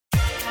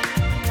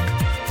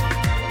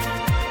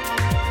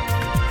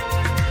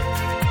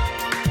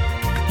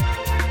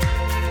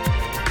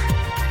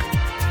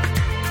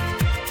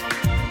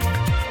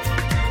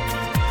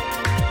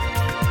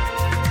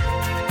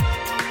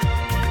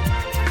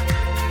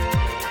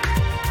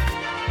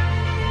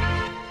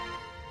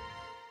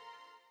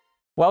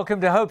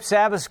Welcome to Hope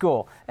Sabbath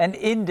School, an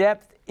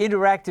in-depth,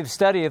 interactive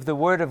study of the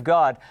Word of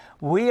God.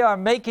 We are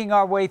making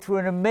our way through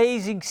an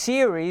amazing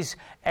series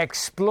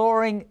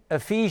exploring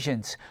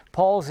Ephesians,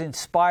 Paul's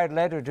inspired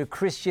letter to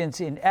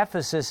Christians in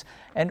Ephesus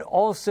and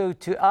also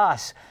to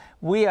us.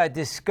 We are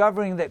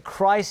discovering that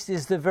Christ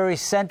is the very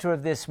center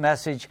of this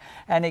message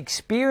and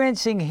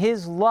experiencing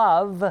His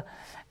love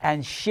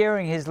and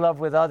sharing His love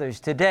with others.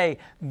 Today,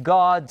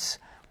 God's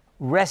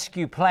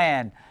rescue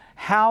plan,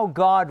 how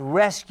God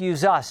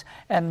rescues us.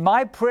 And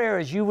my prayer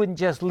is you wouldn't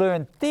just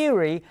learn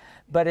theory,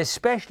 but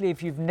especially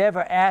if you've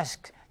never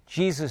asked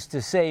Jesus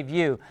to save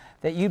you,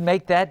 that you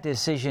make that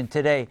decision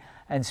today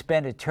and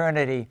spend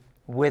eternity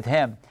with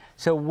Him.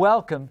 So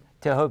welcome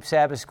to Hope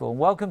Sabbath School.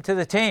 Welcome to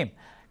the team.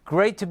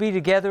 Great to be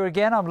together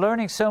again. I'm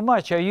learning so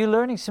much. Are you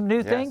learning some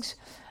new things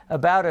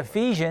about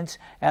Ephesians?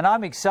 And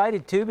I'm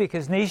excited too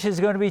because Nisha is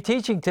going to be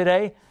teaching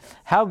today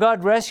how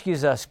God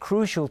rescues us.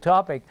 Crucial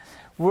topic.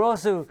 We're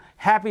also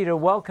happy to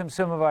welcome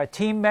some of our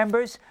team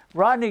members.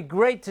 Rodney,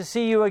 great to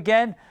see you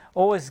again.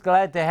 Always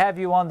glad to have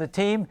you on the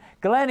team.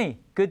 Glennie,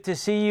 good to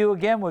see you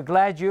again. We're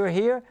glad you're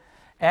here.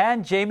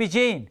 And Jamie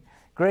Jean,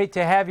 great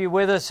to have you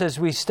with us as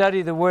we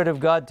study the Word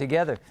of God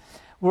together.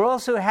 We're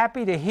also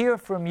happy to hear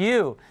from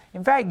you.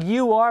 In fact,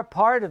 you are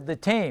part of the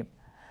team.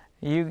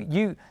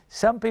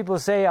 Some people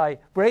say I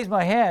raise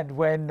my hand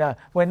when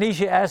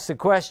Nisha asks a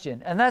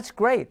question, and that's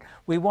great.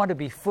 We want to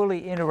be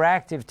fully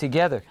interactive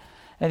together.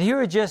 And here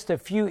are just a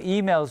few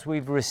emails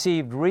we've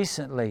received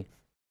recently.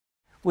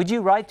 Would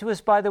you write to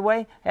us, by the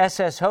way?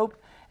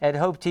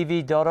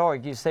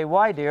 sshope@hopetv.org. You say,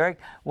 why, Derek?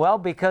 Well,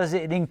 because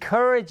it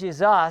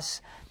encourages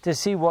us to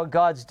see what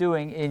God's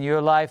doing in your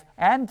life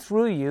and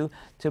through you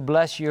to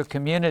bless your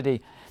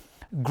community.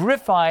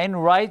 Griffine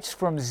writes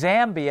from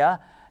Zambia.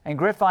 And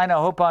Griffine,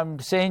 I hope I'm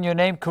saying your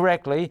name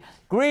correctly.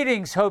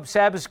 Greetings, Hope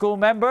Sabbath School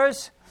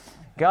members.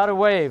 Got a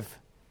wave.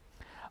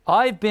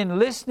 I've been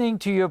listening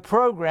to your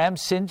program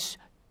since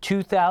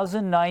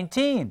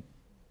 2019.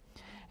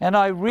 And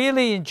I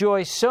really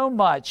enjoy so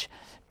much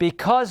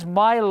because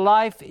my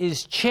life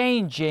is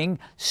changing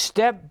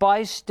step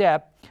by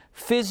step,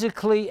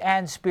 physically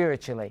and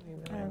spiritually.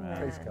 Amen.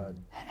 Praise God.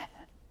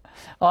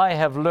 I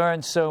have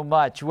learned so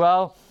much.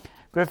 Well,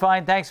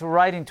 Griffine, thanks for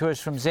writing to us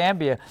from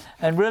Zambia.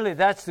 And really,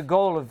 that's the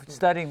goal of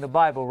studying the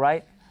Bible,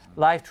 right?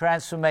 Life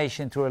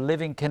transformation through a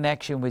living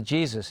connection with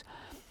Jesus.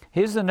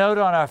 Here's the note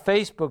on our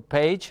Facebook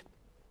page.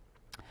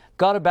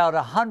 Got about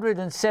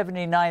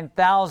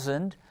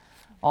 179,000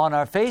 on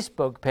our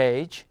Facebook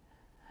page.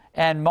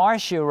 And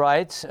Marcia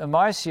writes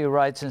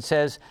and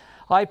says,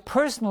 I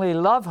personally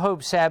love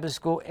Hope Sabbath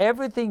School.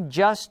 Everything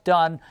just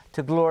done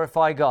to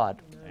glorify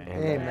God.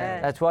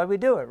 Amen. That's why we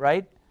do it,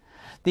 right?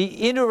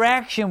 The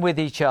interaction with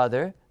each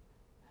other,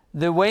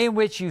 the way in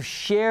which you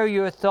share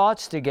your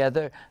thoughts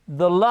together,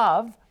 the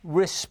love,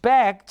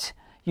 respect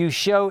you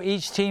show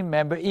each team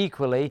member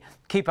equally,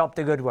 keep up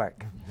the good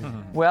work.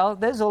 Well,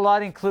 there's a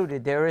lot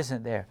included there,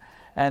 isn't there?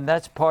 And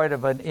that's part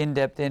of an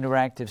in-depth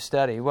interactive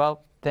study. Well,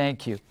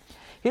 thank you.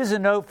 Here's a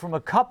note from a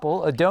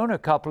donor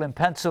couple in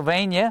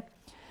Pennsylvania.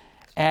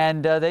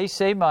 And they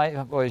say,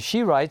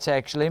 she writes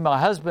actually, my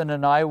husband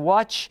and I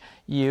watch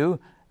you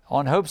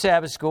on Hope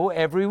Sabbath School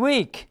every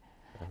week.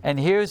 And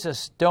here's a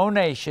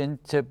donation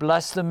to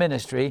bless the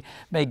ministry.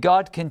 May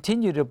God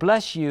continue to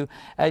bless you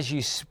as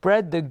you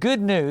spread the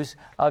good news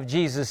of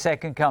Jesus'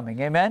 second coming.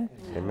 Amen?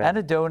 Amen. And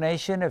a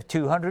donation of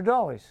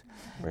 $200.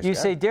 You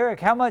say, Derek,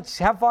 how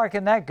far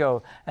can that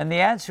go? And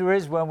the answer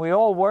is when we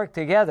all work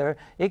together,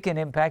 it can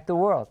impact the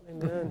world.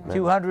 Amen.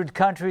 200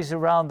 countries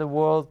around the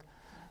world,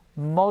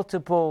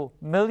 multiple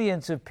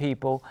millions of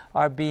people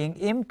are being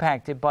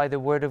impacted by the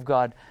Word of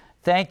God.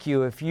 Thank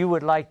you. If you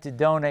would like to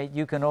donate,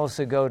 you can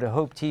also go to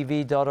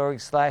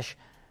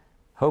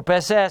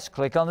hopetv.org/HopeSS.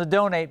 Click on the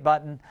donate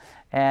button,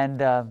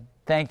 and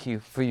thank you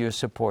for your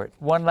support.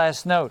 One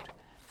last note.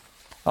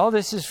 Oh,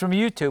 this is from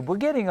YouTube. We're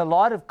getting a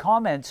lot of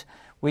comments.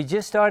 We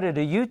just started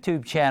a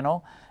YouTube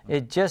channel.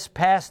 It just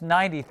passed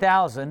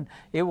 90,000.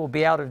 It will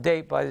be out of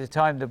date by the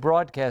time the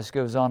broadcast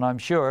goes on, I'm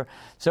sure.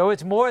 So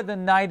it's more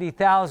than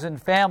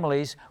 90,000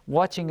 families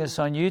watching us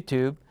on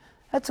YouTube.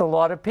 That's a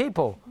lot of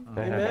people.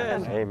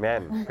 Amen.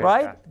 Amen.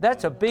 Right?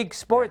 That's a big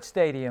sports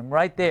stadium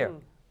right there.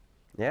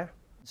 Yeah.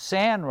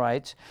 San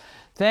writes,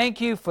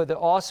 thank you for the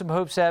awesome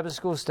Hope Sabbath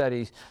School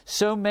studies.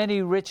 So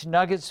many rich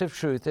nuggets of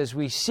truth as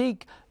we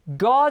seek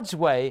God's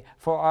way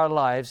for our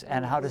lives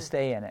and how to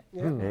stay in it.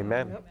 Yeah.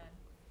 Amen.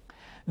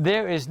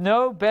 There is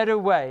no better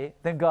way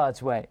than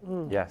God's way.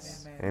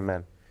 Yes.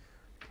 Amen.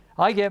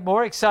 I get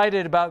more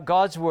excited about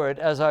God's Word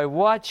as I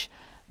watch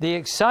the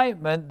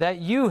excitement that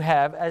you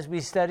have as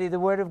we study the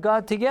Word of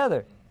God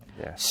together.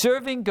 Yes.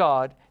 Serving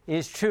God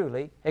is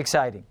truly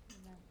exciting.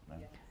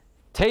 Amen.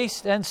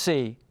 Taste and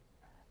see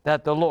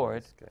that the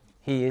Lord,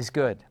 He is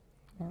good.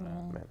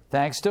 Amen.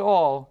 Thanks to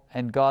all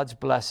and God's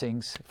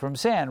blessings from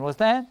San. Well,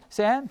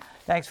 San,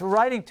 thanks for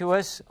writing to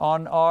us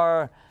on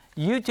our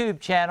YouTube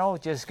channel.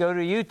 Just go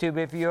to YouTube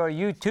if you're a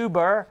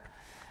YouTuber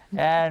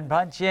and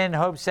punch in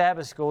Hope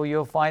Sabbath School.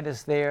 You'll find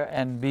us there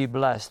and be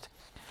blessed.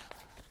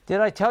 Did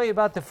I tell you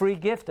about the free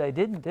gift? I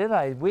didn't, did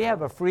I? We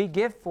have a free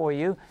gift for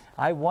you.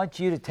 I want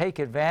you to take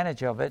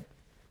advantage of it.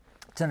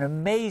 It's an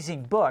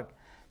amazing book.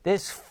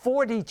 There's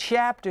 40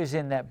 chapters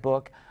in that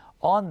book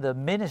on the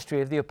ministry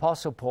of the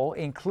Apostle Paul,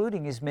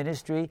 including his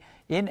ministry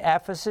in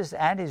Ephesus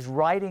and his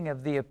writing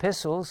of the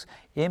epistles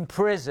in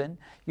prison.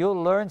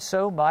 You'll learn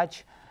so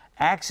much.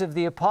 Acts of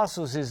the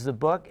Apostles is the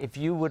book. If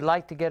you would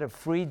like to get a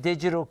free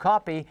digital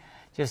copy,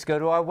 just go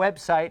to our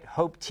website,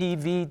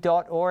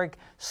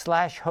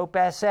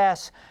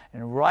 hopetv.org/hopeSS,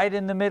 and right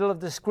in the middle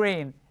of the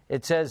screen,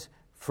 it says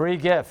free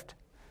gift.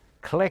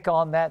 Click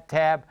on that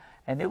tab,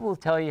 and it will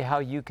tell you how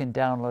you can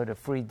download a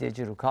free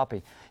digital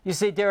copy. You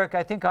say, Derek,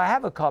 I think I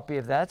have a copy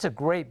of that. It's a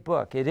great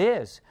book. It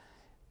is.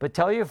 But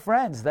tell your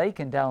friends they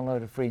can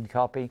download a free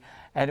copy,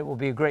 and it will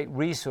be a great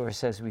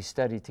resource as we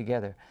study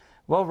together.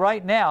 Well,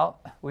 right now,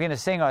 we're going to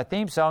sing our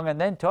theme song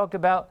and then talk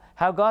about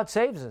how God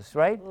saves us,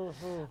 right?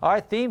 Mm-hmm. Our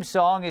theme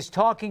song is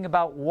talking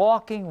about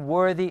walking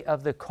worthy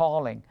of the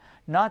calling,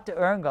 not to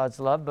earn God's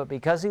love, but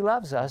because he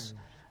loves us.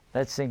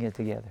 Let's sing it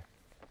together.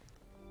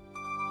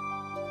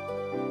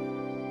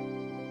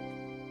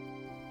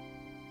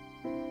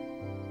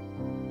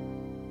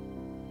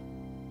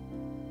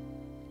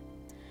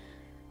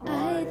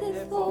 I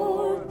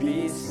therefore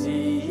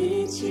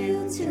beseech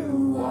you to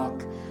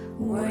walk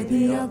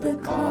worthy of the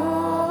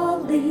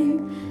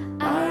calling.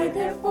 I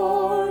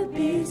therefore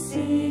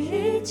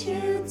beseech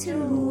you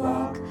to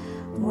walk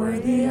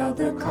worthy of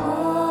the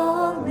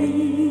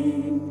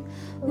calling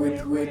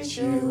with which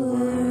you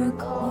were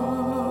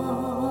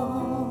called,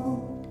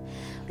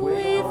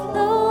 with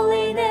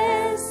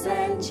lowliness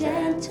and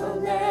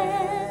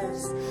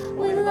gentleness,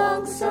 with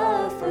long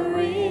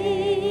suffering,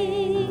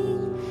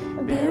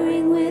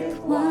 bearing with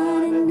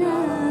one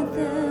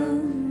another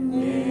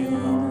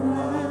in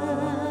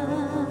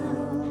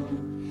love,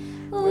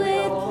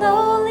 with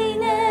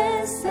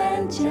lowliness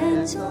and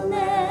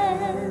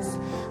gentleness,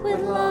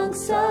 with long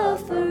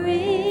suffering,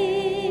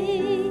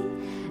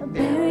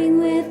 bearing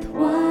with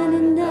one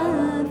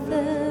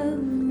another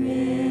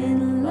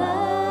in love.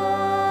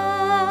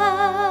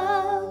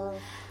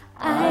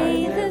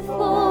 I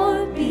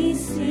therefore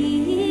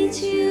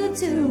beseech you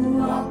to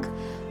walk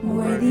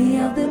worthy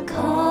of the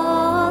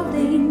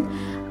calling.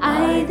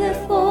 I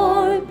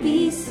therefore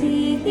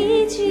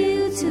beseech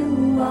you to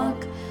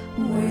walk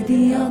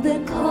worthy of the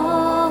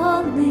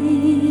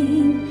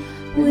calling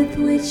with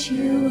which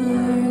you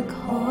were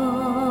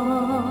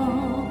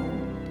called,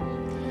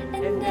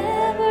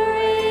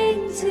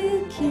 endeavoring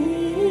to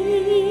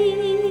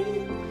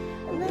keep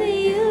the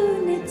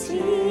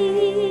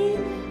unity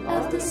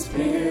of the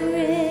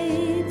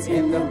Spirit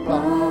in the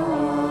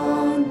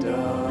bond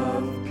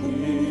of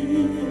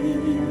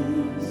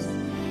peace,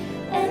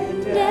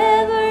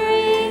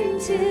 endeavoring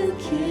to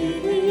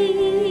keep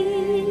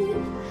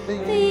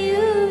the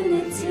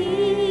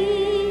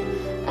unity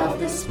of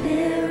the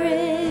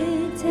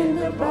Spirit in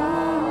the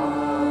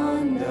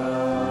bond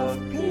of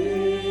peace.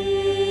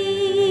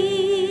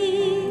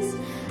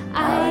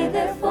 I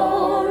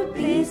therefore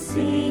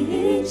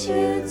beseech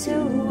you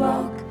to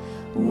walk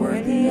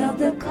worthy of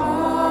the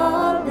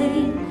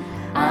calling.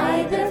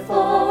 I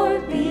therefore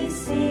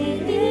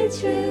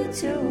beseech you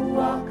to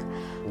walk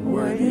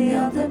worthy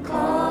of the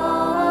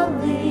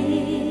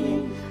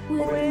calling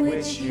with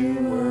which you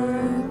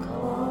were called.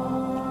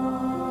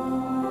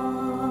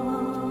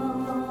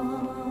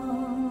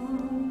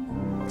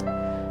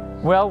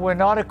 Well, we're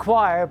not a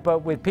choir, but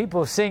with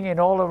people singing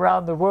all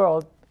around the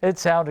world, it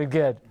sounded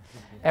good.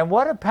 And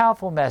what a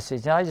powerful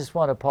message. And I just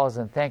want to pause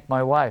and thank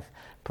my wife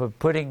for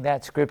putting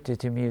that scripture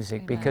to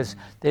music. Amen. Because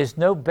there's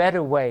no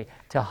better way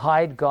to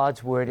hide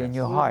God's word in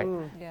your heart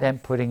than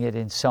putting it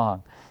in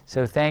song.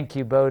 So thank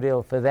you,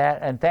 Bodil, for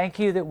that. And thank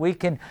you that we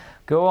can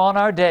go on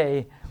our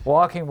day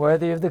walking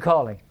worthy of the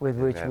calling with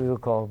which we were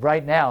called.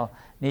 Right now,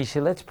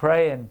 Nisha, let's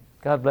pray, and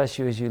God bless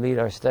you as you lead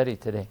our study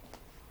today.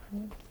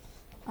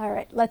 All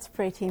right, let's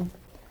pray, team.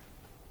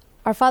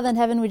 Our Father in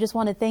heaven, we just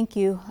want to thank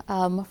you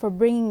for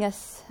bringing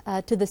us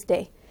to this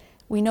day.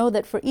 We know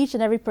that for each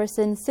and every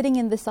person sitting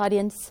in this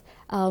audience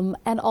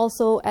and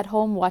also at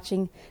home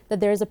watching, that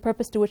there is a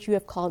purpose to which you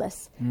have called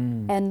us.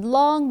 And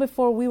long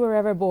before we were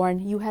ever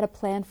born, you had a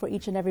plan for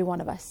each and every one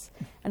of us.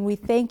 And we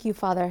thank you,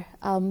 Father,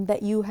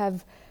 that you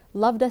have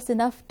loved us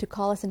enough to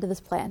call us into this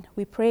plan.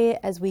 We pray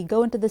as we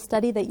go into this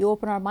study that you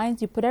open our minds,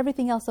 you put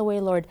everything else away,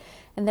 Lord,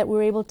 and that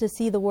we're able to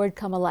see the word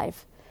come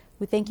alive.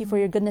 We thank you for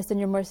your goodness and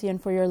your mercy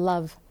and for your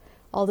love.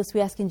 All this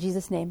we ask in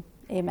Jesus' name.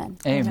 Amen.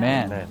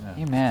 Amen.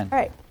 Amen. All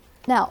right.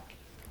 Now,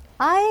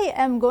 I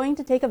am going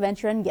to take a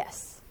venture and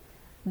guess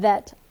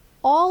that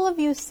all of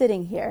you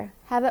sitting here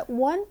have at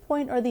one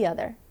point or the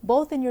other,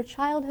 both in your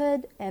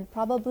childhood and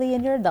probably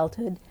in your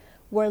adulthood,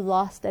 were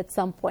lost at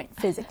some point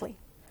physically.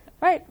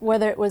 Right?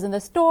 Whether it was in the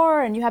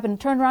store and you happen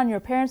to turn around and your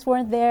parents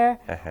weren't there,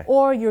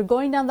 or you're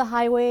going down the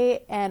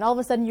highway and all of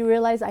a sudden you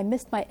realize I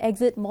missed my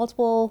exit,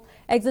 multiple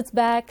exits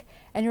back,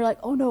 and you're like,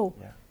 oh no.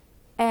 Yeah.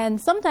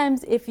 And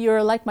sometimes if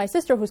you're like my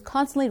sister who's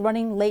constantly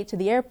running late to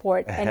the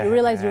airport and you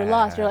realize you're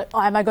lost, you're like,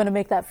 oh, am I going to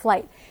make that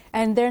flight?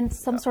 And then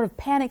some sort of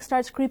panic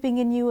starts creeping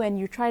in you and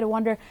you try to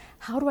wonder,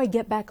 how do I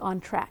get back on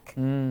track?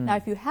 Now,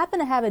 if you happen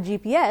to have a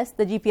GPS,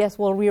 the GPS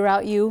will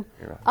reroute you.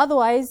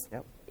 Otherwise,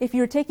 if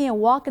you're taking a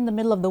walk in the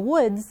middle of the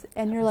woods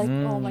and you're like,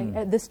 oh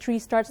my, this tree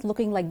starts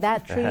looking like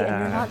that tree and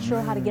you're not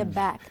sure how to get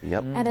back.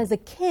 And as a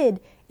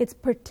kid, it's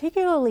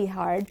particularly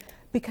hard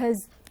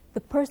because the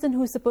person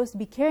who's supposed to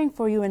be caring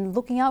for you and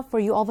looking out for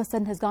you all of a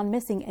sudden has gone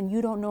missing and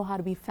you don't know how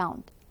to be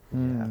found.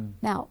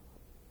 Now,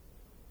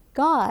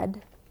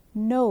 God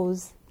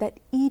knows that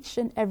each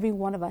and every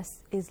one of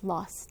us is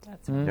lost.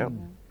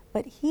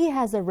 But He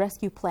has a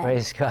rescue plan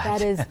Praise God.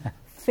 that is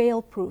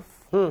fail-proof.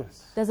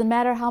 Doesn't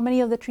matter how many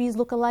of the trees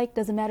look alike,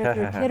 doesn't matter if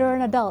you're a kid or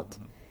an adult.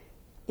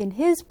 In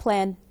His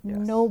plan,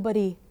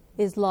 nobody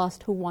is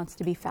lost who wants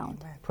to be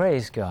found.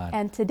 Praise God.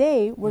 And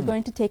today, we're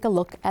going to take a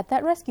look at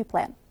that rescue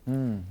plan.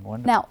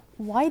 Now,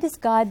 why does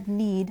God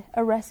need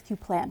a rescue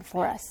plan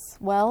for us?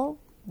 Well,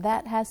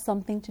 that has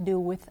something to do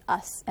with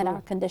us and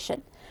our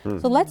condition.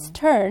 So let's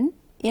turn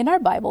in our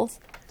Bibles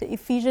to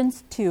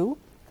Ephesians 2,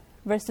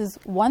 verses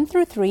 1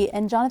 through 3.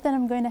 And Jonathan,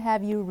 I'm going to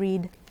have you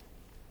read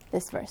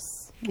these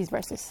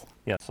verses.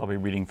 Yes, I'll be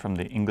reading from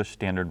the English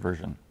Standard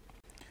Version.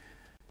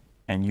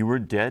 And you were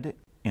dead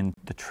in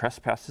the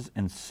trespasses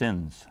and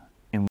sins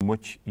in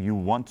which you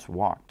once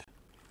walked,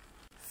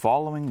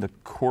 following the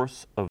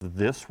course of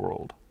this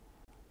world,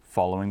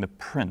 following the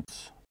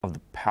prince of the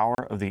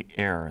power of the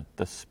air,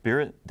 the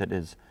spirit that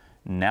is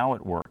now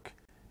at work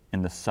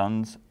in the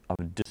sons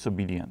of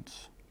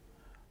disobedience,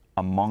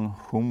 among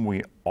whom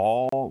we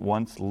all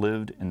once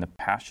lived in the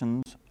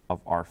passions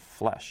of our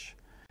flesh,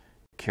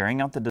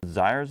 carrying out the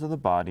desires of the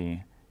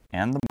body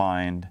and the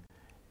mind,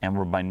 and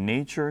were by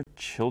nature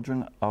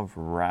children of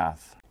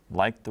wrath,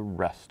 like the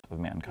rest of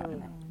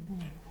mankind.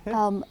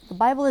 The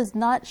Bible is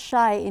not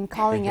shy in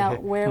calling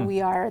out where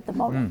we are at the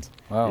moment.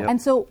 Wow.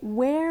 And so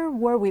where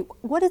were we?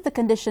 What is the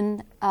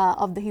condition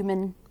of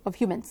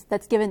humans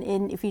that's given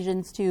in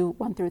Ephesians 2,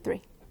 1 through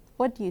 3?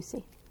 What do you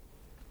see?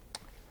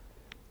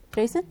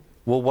 Jason?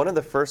 Well, one of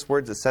the first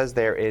words it says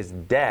there is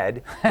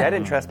dead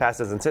in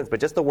trespasses and sins.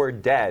 But just the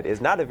word dead is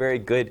not a very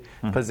good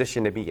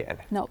position to be in.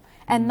 No.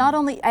 And not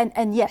only,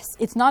 and yes,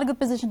 it's not a good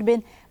position to be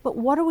in, but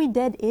what are we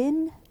dead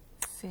in?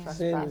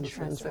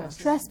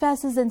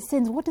 Trespasses and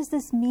sins. What does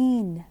this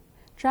mean?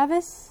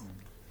 Travis?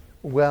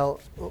 Well,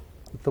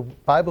 the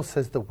Bible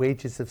says the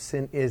wages of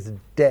sin is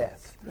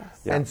death.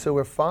 Yes. And so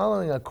we're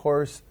following a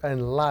course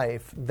in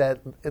life that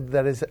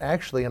is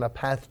actually on a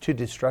path to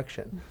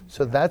destruction.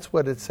 So that's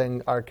what it's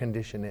saying our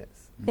condition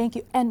is. Thank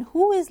you. And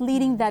who is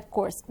leading that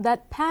course?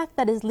 That path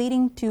that is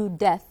leading to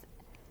death.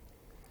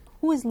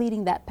 Who is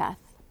leading that path?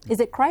 Is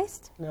it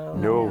Christ?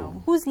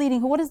 No. Who's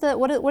leading? What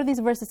do these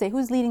verses say?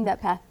 Who's leading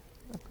that path?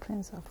 The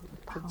Prince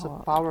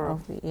of Power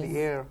of the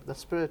air, the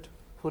Spirit,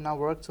 who now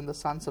works in the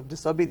sons of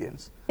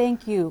disobedience.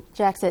 Thank you,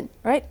 Jackson.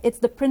 Right? It's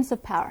the Prince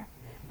of Power,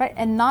 right?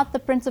 And not the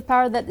Prince of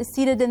Power that is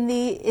seated in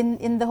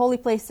the holy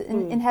place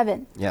in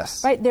heaven.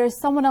 Yes. Right? There is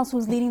someone else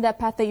who's leading that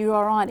path that you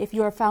are on if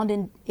you are found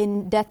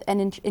in death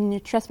and in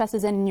your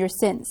trespasses and in your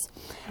sins.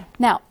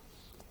 Now,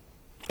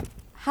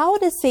 how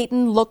does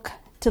Satan look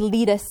to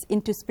lead us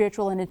into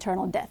spiritual and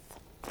eternal death?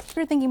 If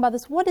you're thinking about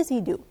this, what does he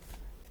do?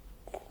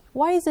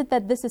 Why is it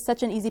that this is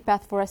such an easy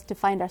path for us to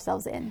find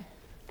ourselves in?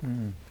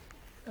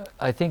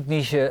 I think,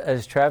 Nisha,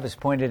 as Travis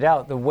pointed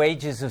out, the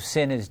wages of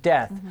sin is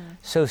death.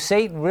 So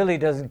Satan really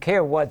doesn't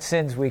care what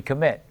sins we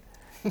commit.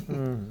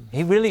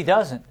 He really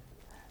doesn't.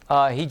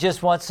 He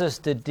just wants us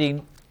to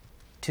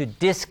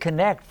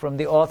disconnect from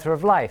the author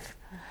of life.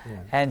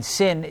 And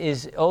sin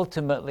is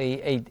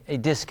ultimately a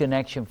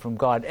disconnection from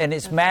God. And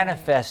it's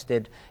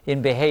manifested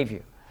in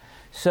behavior.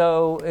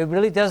 So it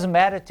really doesn't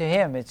matter to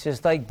him. It's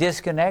just like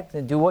disconnect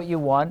and do what you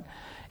want,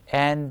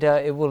 and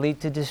it will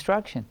lead to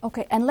destruction.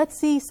 Okay, and let's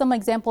see some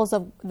examples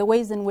of the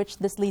ways in which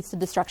this leads to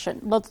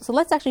destruction. So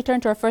let's actually turn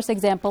to our first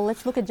example.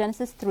 Let's look at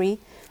Genesis 3,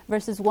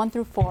 verses 1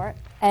 through 4.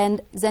 And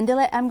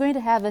Zendila, I'm going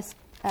to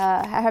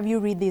have you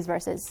read these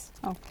verses.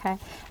 Okay,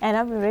 and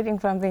I'll be reading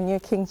from the New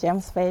King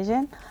James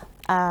Version.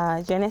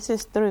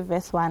 Genesis 3,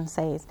 verse 1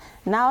 says,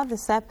 Now the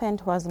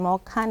serpent was more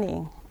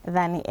cunning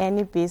than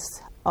any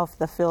beast of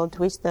the field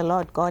which the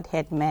Lord God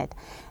had made.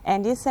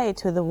 And he said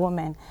to the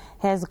woman,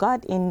 Has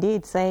God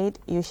indeed said,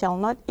 You shall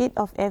not eat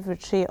of every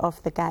tree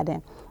of the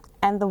garden?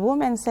 And the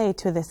woman said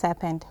to the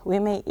serpent, We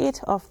may eat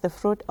of the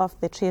fruit of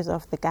the trees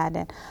of the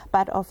garden,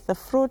 but of the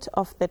fruit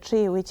of the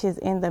tree which is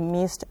in the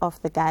midst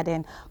of the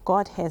garden,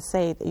 God has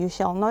said, You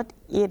shall not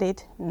eat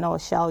it, nor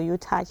shall you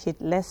touch it,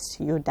 lest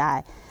you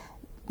die.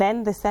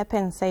 Then the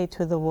serpent said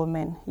to the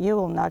woman, You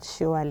will not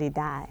surely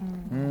die.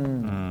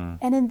 And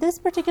in this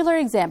particular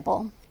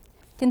example,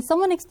 can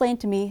someone explain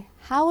to me,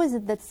 how is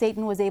it that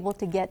Satan was able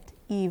to get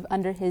Eve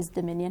under his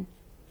dominion?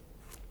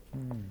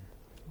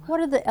 What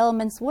are the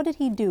elements? What did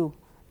he do?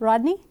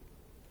 Rodney?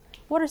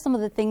 What are some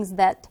of the things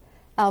that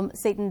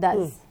Satan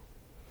does?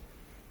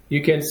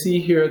 You can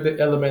see here the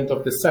element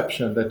of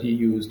deception that he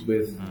used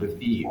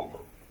with Eve.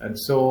 And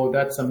so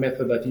that's a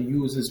method that he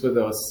uses with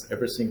us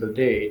every single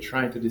day,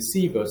 trying to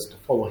deceive us to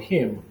follow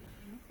him.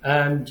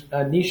 And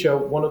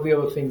Nisha, one of the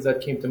other things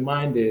that came to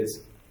mind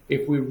is,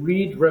 if we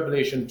read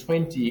Revelation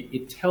 20,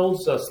 it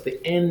tells us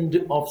the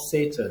end of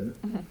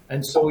Satan.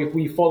 And so if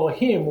we follow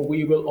him,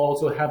 we will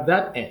also have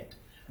that end.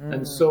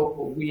 And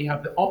so we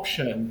have the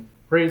option,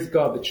 praise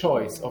God, the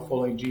choice of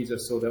following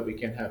Jesus so that we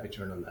can have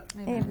eternal life.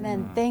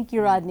 Amen. Thank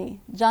you, Rodney.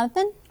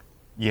 Jonathan?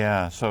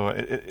 Yeah, so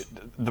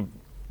the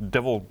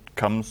devil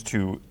comes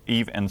to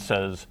Eve and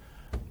says,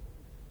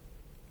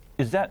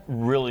 is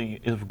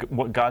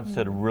what God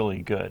said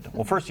really good?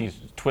 Well, first he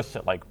twists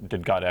it like,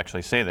 did God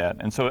actually say that?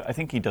 And so I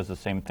think he does the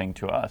same thing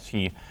to us.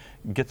 He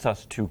gets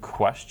us to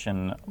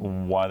question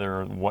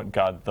whether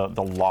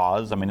the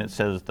laws, I mean, it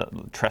says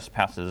that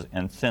trespasses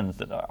and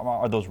sins,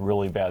 are those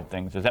really bad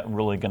things? Is that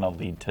really going to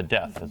lead to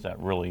death? Is that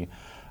really,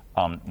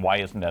 why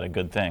isn't that a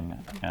good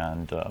thing?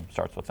 And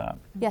starts with that.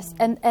 Yes,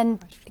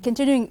 and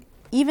continuing,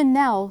 even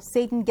now,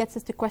 Satan gets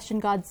us to question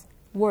God's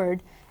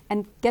word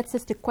and gets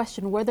us to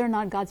question whether or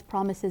not God's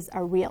promises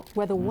are real,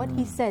 whether what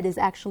he said is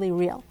actually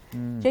real.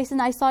 Jason,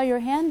 I saw your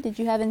hand. Did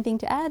you have anything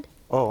to add?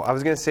 Oh, I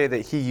was going to say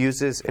that he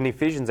uses, in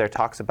Ephesians there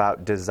talks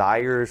about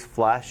desires,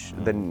 flesh,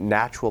 the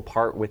natural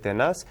part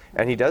within us,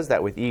 and he does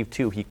that with Eve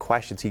too. He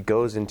questions, he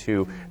goes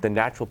into the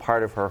natural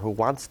part of her who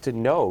wants to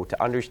know,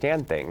 to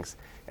understand things.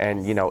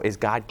 And, is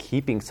God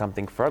keeping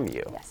something from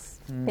you? Yes.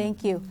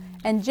 Thank you.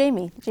 And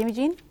Jamie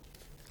Jean,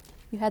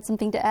 you had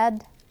something to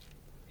add?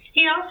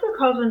 He also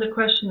calls into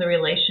question the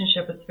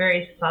relationship. It's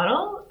very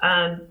subtle,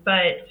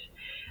 but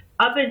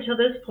up until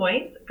this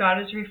point, God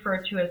is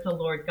referred to as the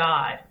Lord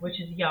God, which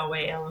is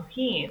Yahweh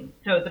Elohim.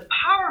 So the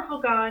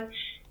powerful God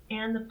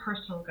and the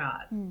personal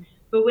God.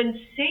 But when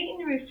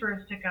Satan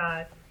refers to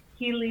God,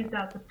 he leaves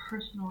out the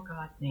personal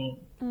God name.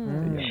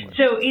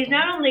 So he's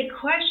not only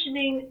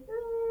questioning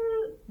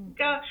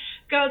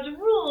God's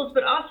rules,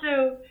 but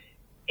also,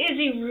 is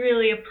he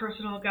really a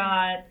personal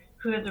God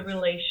who has a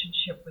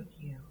relationship with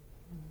you?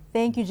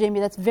 Thank you, Jamie.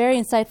 That's very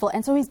insightful.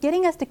 And so he's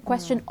getting us to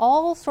question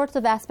all sorts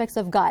of aspects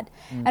of God.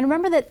 And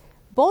remember that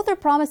both are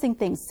promising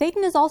things.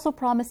 Satan is also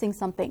promising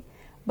something.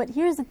 But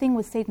here's the thing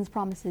with Satan's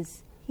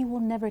promises. He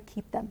will never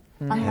keep them,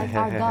 unlike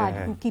our God,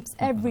 who keeps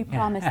every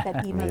promise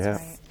that he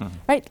makes.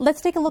 Right? Let's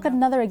take a look at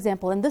another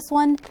example, and this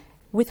one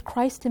with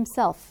Christ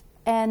himself.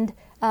 And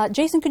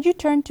Jason, could you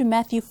turn to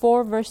Matthew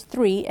 4, verse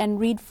 3, and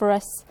read for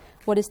us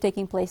what is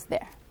taking place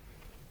there?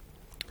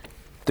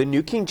 The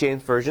New King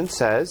James Version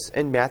says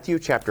in Matthew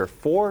chapter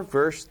 4,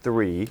 verse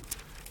 3,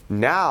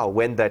 "Now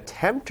when the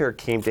tempter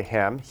came to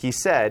him, he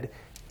said,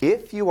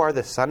 'If you are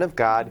the Son of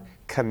God,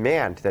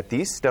 command that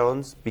these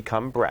stones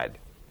become bread.'"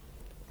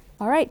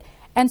 All right.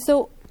 And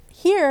so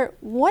here,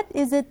 what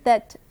is it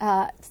that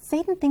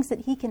Satan thinks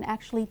that he can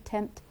actually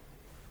tempt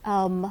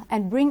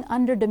and bring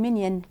under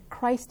dominion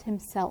Christ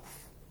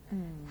himself?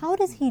 How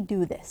does he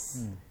do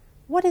this?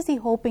 What is he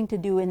hoping to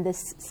do in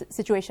this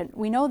situation?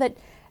 We know that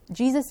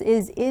Jesus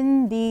is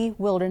in the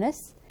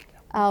wilderness.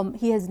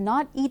 He has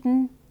not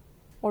eaten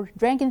or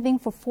drank anything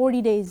for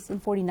 40 days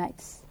and 40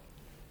 nights.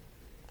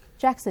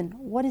 Jackson,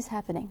 what is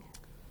happening?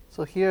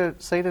 So here,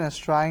 Satan is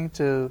trying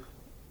to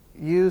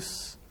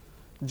use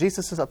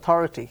Jesus'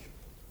 authority,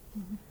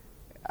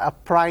 a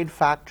pride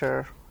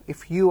factor.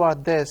 If you are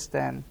this,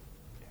 then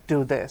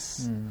do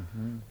this.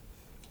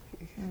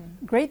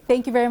 Great.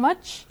 Thank you very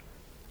much.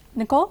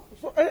 Nicole?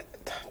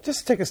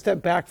 Just take a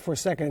step back for a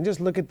second and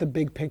just look at the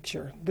big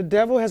picture. The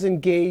devil has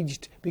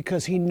engaged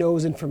because he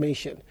knows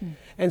information.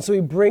 And so he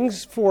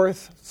brings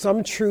forth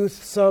some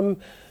truth, some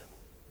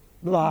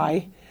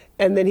lie,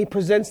 and then he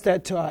presents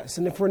that to us.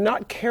 And if we're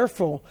not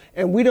careful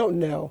and we don't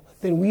know,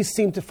 then we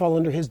seem to fall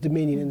under his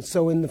dominion. And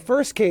so in the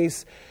first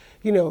case,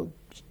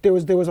 there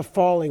was a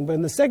falling. But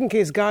in the second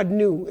case,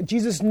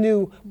 Jesus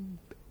knew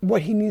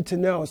what he needed to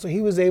know. So he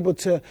was able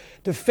to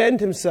defend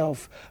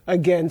himself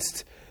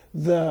against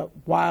the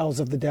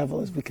wiles of the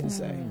devil, as we can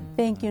say.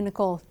 Thank you,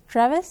 Nicole.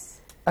 Travis?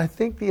 I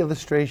think the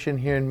illustration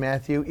here in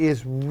Matthew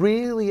is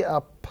really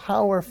a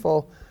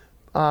powerful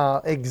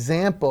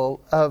example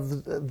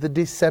of the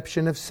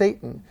deception of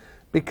Satan.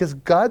 Because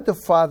God the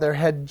Father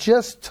had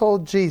just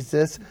told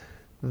Jesus,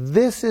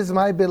 "This is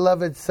my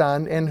beloved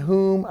Son, in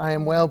whom I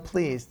am well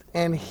pleased."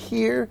 And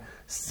here,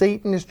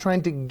 Satan is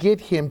trying to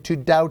get him to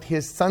doubt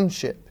his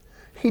sonship.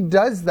 He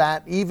does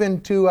that even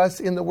to us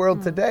in the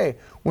world today.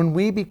 When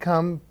we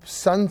become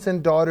sons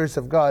and daughters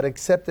of God,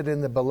 accepted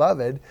in the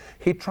beloved,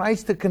 he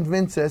tries to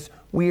convince us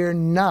we are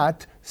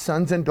not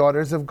sons and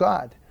daughters of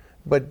God.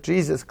 But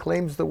Jesus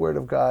claims the Word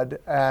of God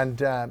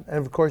and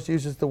of course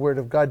uses the Word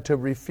of God to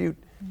refute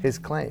his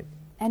claim.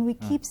 And we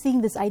keep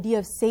seeing this idea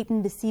of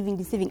Satan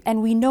deceiving.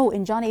 And we know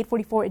in John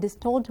 8:44, it is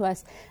told to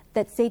us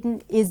that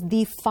Satan is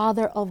the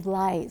father of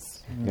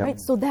lies. Right?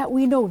 So that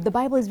we know. The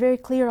Bible is very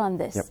clear on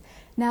this.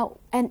 Now,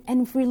 and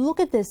if we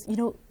look at this,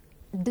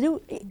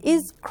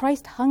 is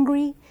Christ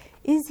hungry?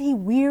 Is he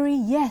weary?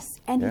 Yes.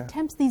 And he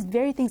tempts these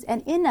very things.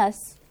 And in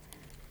us,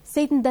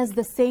 Satan does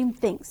the same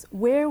things.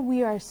 Where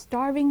we are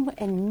starving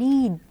and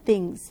need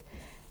things,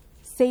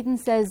 Satan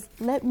says,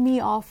 "Let me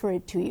offer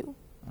it to you."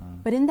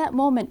 But in that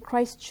moment,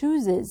 Christ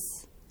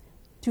chooses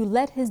to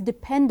let his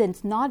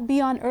dependence not be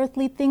on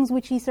earthly things,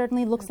 which he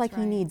certainly looks like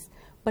he needs,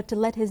 but to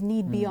let his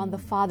need be on the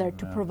Father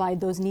to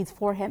provide those needs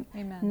for him,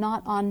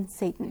 not on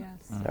Satan.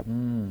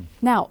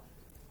 Now,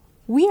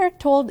 we are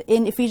told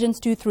in Ephesians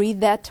 2:3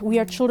 that we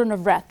are children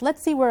of wrath.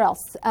 Let's see where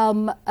else.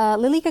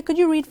 Lilika, could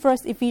you read for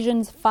us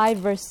Ephesians 5,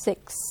 verse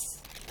 6?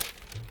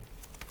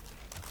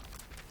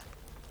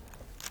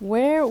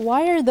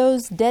 Why are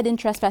those dead in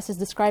trespasses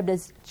described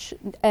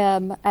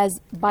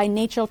as by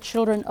nature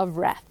children of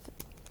wrath?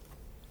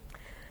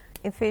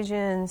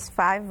 Ephesians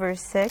 5,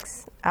 verse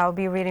 6. I'll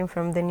be reading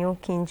from the New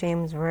King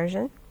James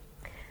Version.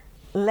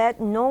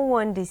 Let no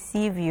one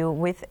deceive you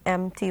with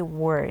empty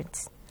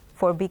words,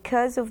 for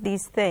because of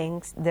these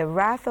things, the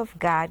wrath of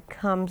God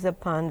comes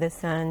upon the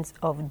sons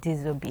of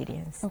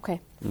disobedience.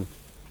 Okay.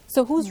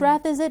 So whose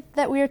wrath is it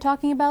that we are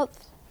talking about?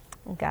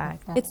 God.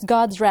 It's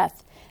God's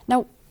wrath.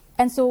 Now,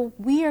 and so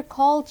we are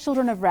called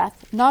children of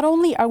wrath. Not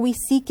only are we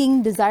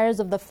seeking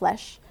desires of the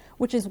flesh,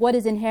 which is what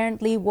is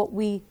inherently what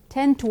we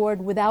tend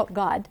toward without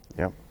God,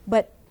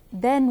 but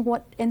then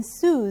what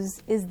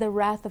ensues is the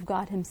wrath of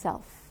God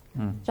himself.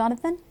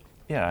 Jonathan?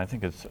 Yeah, I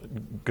think it's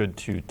good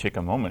to take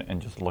a moment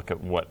and just look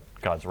at what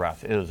God's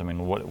wrath is. I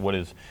mean, what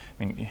is,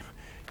 I mean,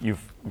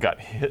 you've got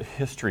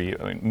history,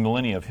 I mean,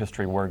 millennia of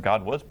history where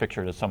God was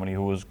pictured as somebody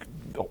who was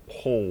a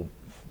whole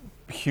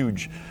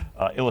huge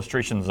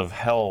illustrations of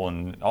hell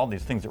and all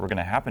these things that were going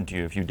to happen to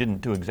you if you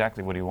didn't do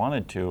exactly what he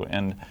wanted to.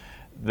 And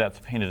that's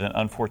painted an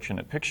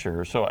unfortunate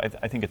picture. So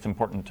I think it's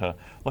important to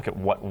look at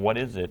what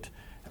is it.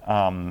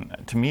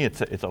 To me,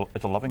 it's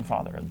a loving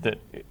father that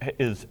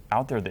is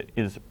out there, that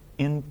is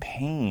in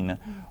pain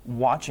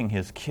watching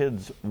his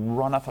kids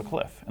run off a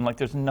cliff. And like,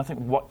 there's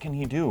nothing, what can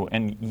he do?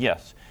 And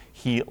yes,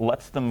 he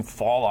lets them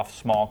fall off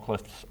small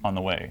cliffs on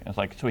the way. It's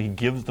like, so he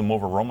gives them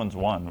over, Romans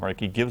 1, right?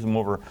 He gives them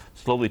over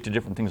slowly to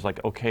different things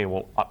like, okay,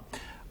 well,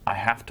 I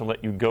have to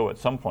let you go at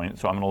some point,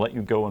 so I'm going to let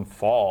you go and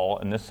fall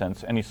in this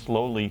sense. And he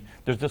slowly,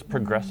 there's this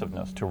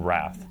progressiveness to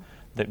wrath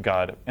that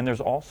God, and there's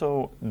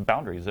also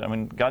boundaries. I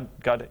mean, God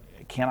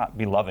cannot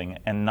be loving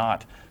and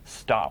not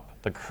stop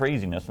the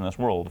craziness in this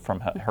world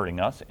from hurting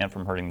us and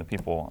from hurting the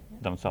people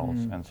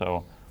themselves. And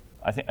so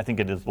I think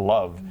it is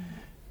love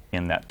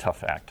in that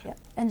tough act. Yeah.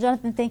 And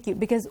Jonathan, thank you,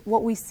 because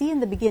what we see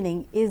in the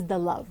beginning is the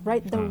love,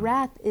 right? The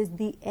wrath is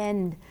the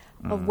end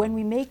of when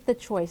we make the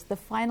choice, the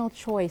final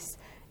choice.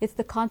 It's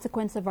the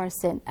consequence of our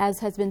sin. As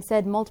has been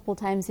said multiple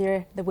times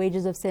here, the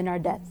wages of sin are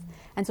death.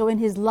 And so in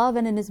his love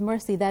and in his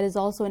mercy, that is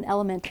also an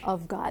element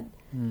of God.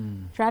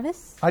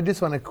 Travis? I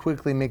just want to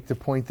quickly make the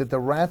point that the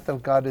wrath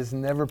of God is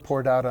never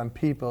poured out on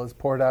people, it's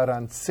poured out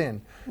on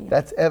sin.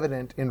 That's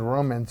evident in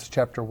Romans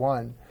chapter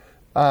 1.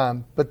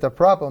 But the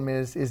problem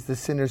is the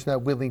sinner's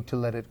not willing to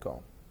let it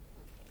go.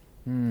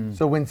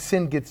 So when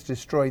sin gets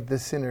destroyed, the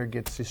sinner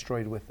gets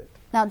destroyed with it.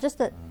 Now,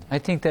 I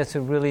think that's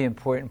a really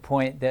important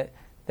point,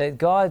 that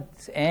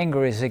God's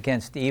anger is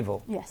against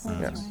evil. Yes.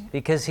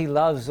 Because he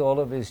loves all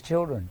of his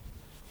children.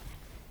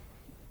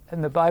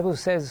 And the Bible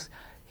says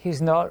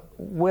he's not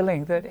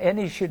willing that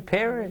any should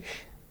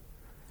perish.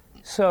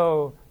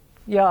 So,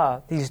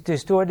 these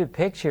distorted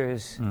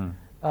pictures,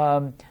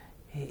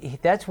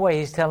 that's why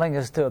he's telling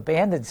us to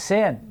abandon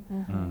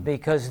sin.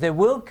 Because there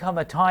will come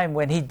a time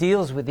when he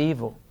deals with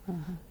evil.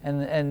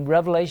 And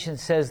Revelation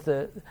says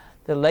the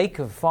lake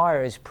of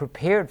fire is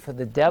prepared for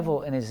the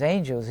devil and his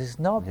angels. It's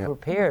not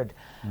prepared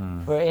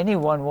for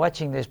anyone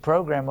watching this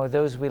program or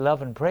those we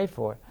love and pray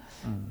for.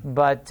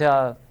 But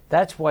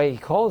that's why he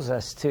calls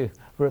us to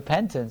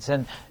repentance.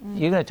 And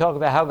you're going to talk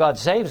about how God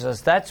saves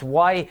us. That's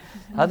why,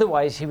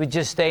 otherwise he would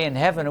just stay in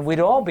heaven and we'd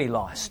all be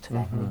lost.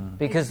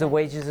 Because the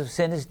wages of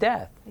sin is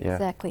death.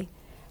 Exactly.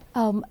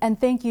 And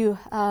thank you,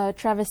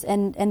 Travis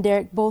and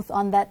Derek, both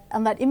on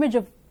that image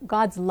of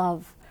God's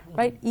love,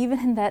 right?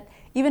 Even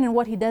in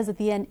what he does at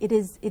the end, it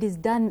is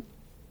done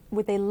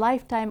with a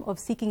lifetime of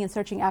seeking and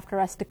searching after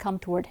us to come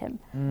toward him.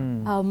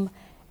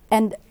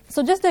 And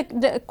so just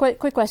a quick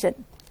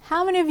question.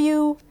 How many of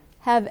you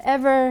have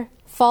ever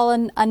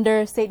fallen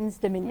under Satan's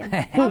dominion?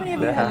 How many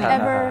of you have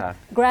ever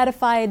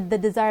gratified the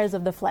desires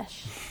of the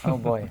flesh? Oh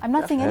boy. I'm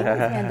not seeing anybody's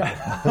hand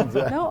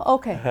up. No?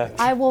 Okay.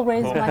 I will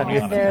raise my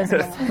hand there as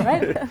well,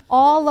 right?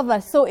 All of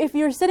us. So if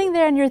you're sitting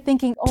there and you're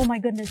thinking, oh my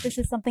goodness, this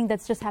is something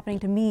that's just happening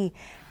to me,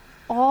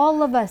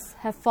 all of us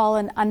have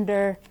fallen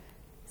under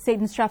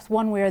Satan's traps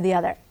one way or the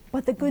other.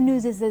 But the good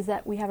news is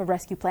that we have a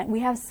rescue plan. We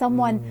have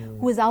someone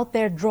who is out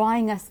there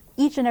drawing us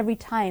each and every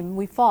time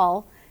we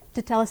fall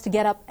to tell us to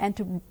get up and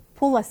to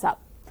pull us up.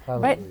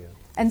 Hallelujah. Right?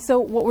 And so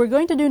what we're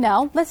going to do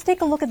now, let's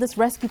take a look at this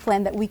rescue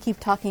plan that we keep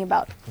talking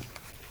about.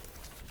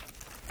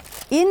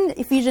 In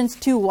Ephesians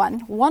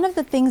 2:1, one of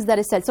the things that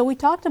is said, so we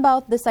talked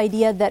about this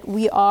idea that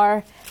we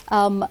are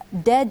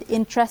dead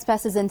in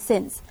trespasses and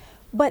sins.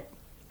 But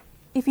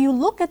if you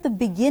look at the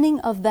beginning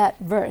of that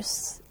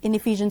verse in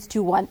Ephesians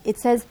 2:1, it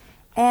says,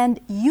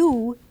 and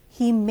you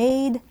he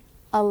made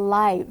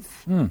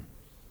alive.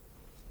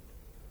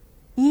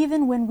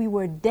 Even when we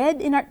were dead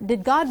in our...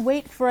 Did God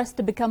wait for us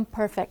to become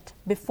perfect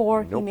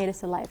before he made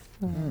us alive?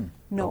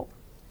 No.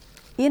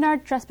 in our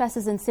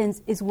trespasses and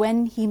sins is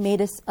when he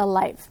made us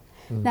alive.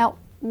 Now,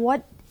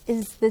 what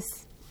is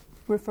this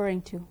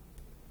referring to?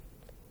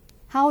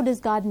 How does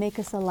God make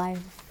us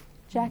alive?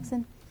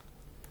 Jackson?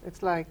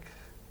 It's like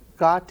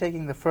God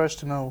taking the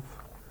first move.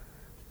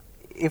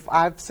 If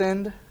I've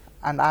sinned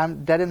and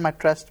I'm dead in my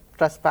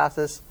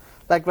trespasses,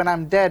 like when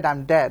I'm dead,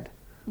 I'm dead.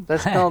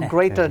 There's no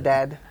greater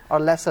dead or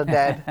lesser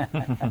dead.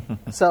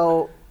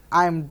 So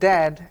I'm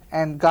dead,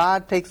 and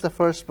God takes the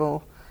first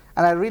move.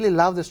 And I really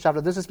love this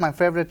chapter. This is my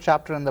favorite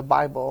chapter in the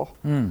Bible.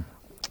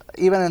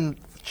 Even in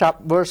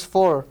verse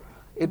 4,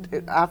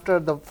 after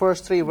the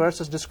first 3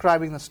 verses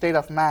describing the state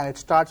of man, it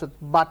starts with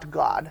 "but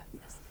God,"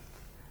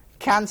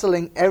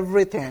 canceling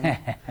everything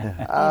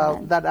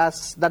that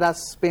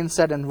has been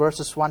said in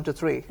verses 1 to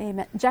 3.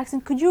 Amen. Jackson,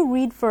 could you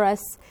read for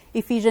us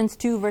Ephesians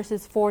 2,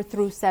 verses 4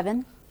 through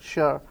 7?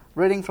 Sure.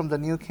 Reading from the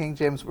New King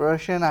James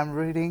Version, I'm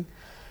reading,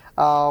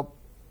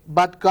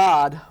 "But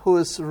God, who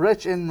is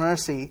rich in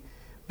mercy,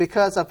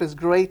 because of his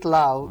great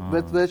love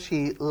with which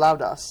he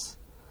loved us,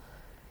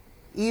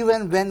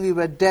 even when we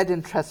were dead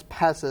in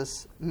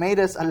trespasses, made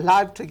us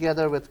alive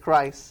together with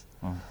Christ.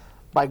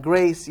 By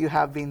grace you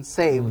have been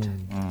saved,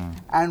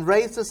 and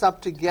raised us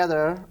up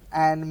together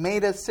and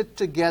made us sit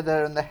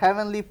together in the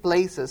heavenly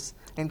places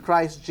in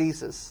Christ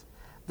Jesus,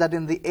 that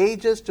in the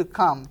ages to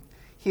come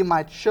he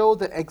might show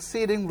the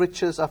exceeding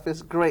riches of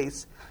his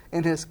grace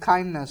in his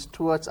kindness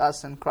towards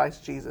us in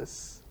Christ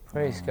Jesus."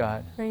 Praise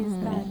God. Praise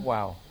God.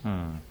 Wow.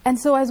 And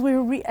so as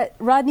we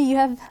Rodney, you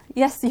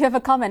have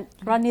a comment.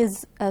 Rodney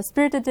is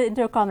spirited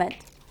into a comment.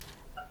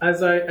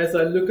 As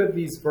I look at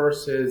these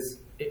verses,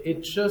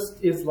 it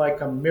just is like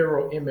a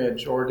mirror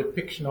image or a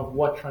depiction of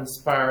what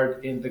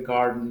transpired in the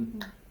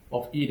Garden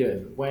of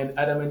Eden. When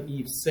Adam and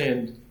Eve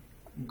sinned,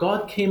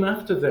 God came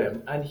after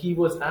them and he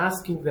was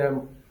asking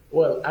them,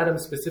 well, Adam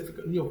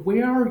specifically,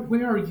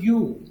 where are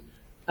you?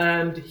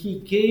 And he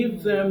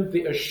gave them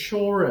the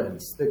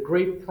assurance, the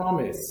great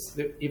promise,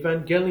 the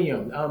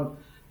evangelium,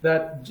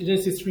 that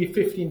Genesis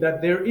 3:15,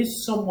 that there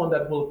is someone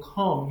that will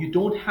come. You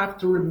don't have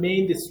to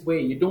remain this way.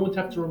 You don't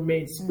have to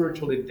remain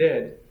spiritually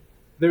dead.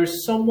 There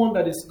is someone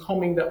that is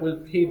coming that will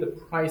pay the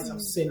price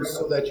of sin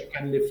so that you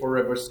can live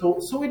forever.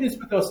 So it is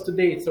with us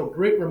today. It's a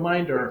great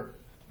reminder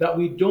that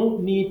we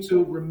don't need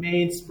to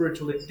remain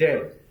spiritually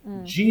dead.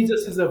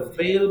 Jesus is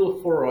available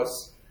for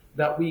us,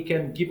 that we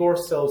can give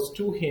ourselves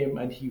to him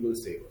and he will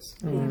save us.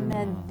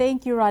 Amen.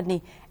 Thank you,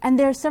 Rodney. And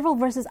there are several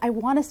verses I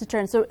want us to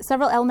turn. So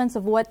several elements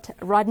of what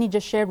Rodney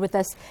just shared with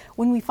us.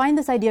 When we find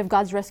this idea of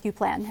God's rescue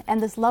plan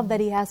and this love that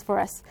he has for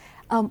us,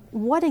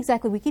 what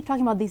exactly, we keep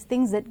talking about these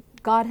things that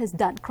God has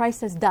done,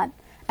 Christ has done.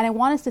 And I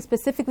want us to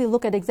specifically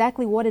look at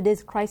exactly what it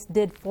is Christ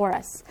did for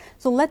us.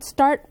 So let's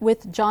start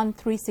with John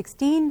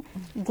 3:16.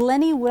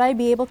 Glennie, would I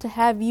be able to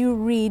have you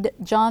read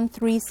John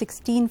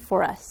 3:16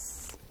 for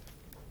us?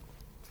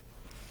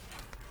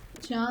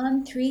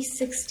 John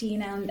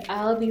 3:16, and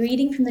I'll be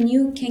reading from the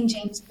New King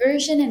James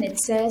Version, and it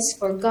says,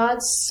 "For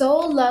God so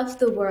loved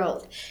the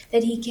world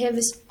that he gave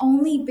his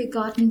only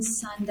begotten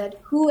Son, that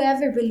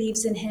whoever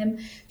believes in him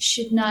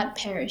should not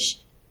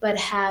perish, but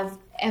have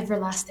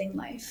everlasting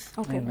life."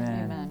 Okay.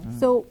 Amen.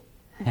 So,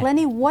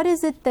 Glennie, what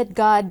is it that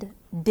God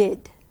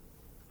did?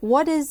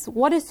 What is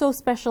so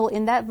special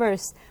in that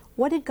verse?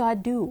 What did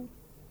God do?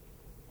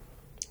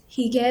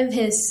 He gave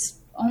his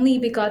only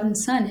begotten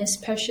Son, his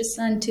precious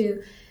Son,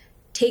 to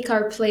take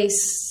our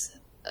place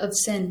of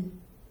sin.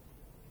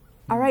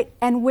 All right.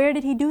 And where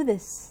did he do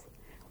this?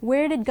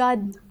 Where did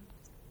God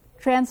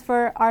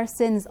transfer our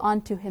sins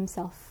onto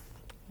himself?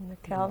 The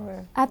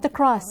Calvary. At the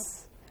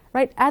cross.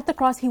 Right? At the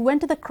cross. He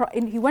went to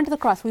the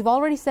cross. We've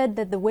already said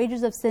that the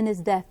wages of sin is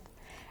death.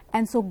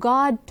 And so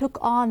God took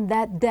on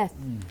that death,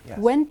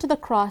 went to the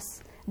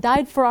cross,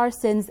 died for our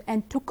sins,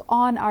 and took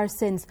on our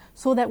sins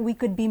so that we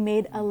could be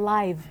made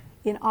alive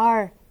in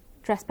our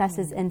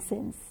trespasses and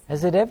sins.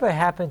 Has it ever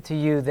happened to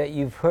you that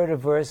you've heard a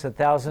verse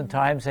 1,000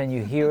 times and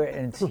you hear it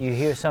and you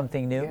hear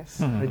something new?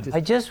 Yes.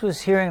 I just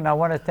was hearing, and I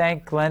want to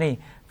thank Glennie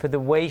for the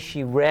way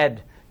she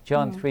read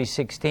John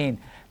 3:16,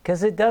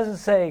 because it doesn't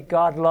say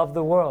God loved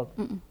the world.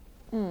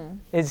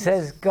 It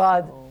says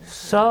God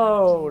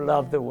so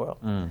loved the world.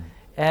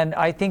 And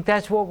I think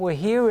that's what we're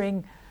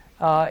hearing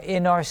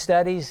in our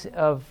studies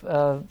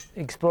of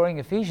exploring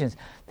Ephesians,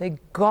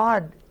 that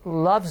God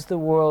loves the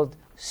world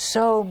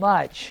so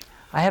much.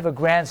 I have a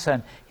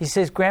grandson. He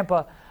says,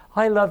 "Grandpa,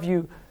 I love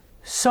you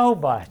so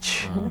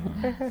much."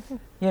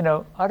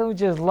 I don't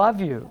just love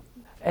you.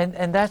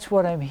 And that's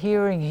what I'm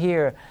hearing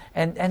here.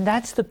 And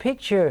that's the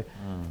picture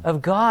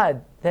of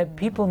God that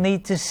people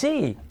need to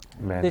see.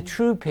 Amen. The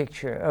true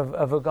picture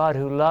of a God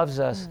who loves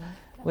us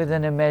with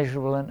an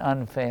immeasurable and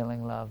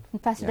unfailing love.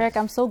 Pastor Derek,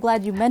 I'm so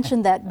glad you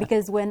mentioned that,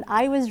 because when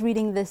I was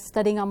reading this,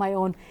 studying on my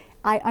own,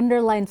 I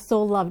underlined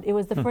 "so loved." It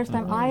was the first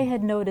time I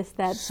had noticed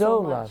that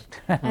So much.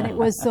 loved. And it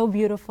was so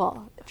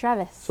beautiful.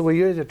 Travis. So when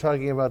you guys are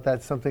talking about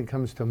that, something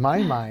comes to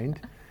my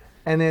mind,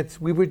 and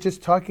we were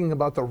just talking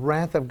about the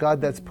wrath of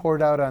God that's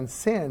poured out on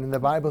sin, and the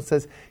Bible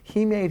says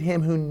he made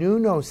him who knew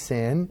no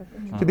sin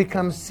to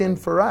become sin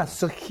for us.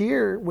 So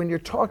here, when you're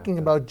talking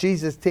about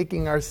Jesus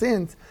taking our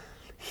sins,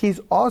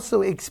 he's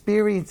also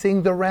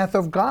experiencing the wrath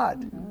of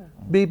God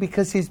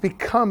because he's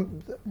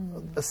become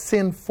a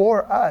sin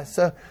for us.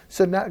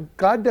 So now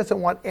God doesn't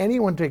want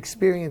anyone to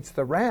experience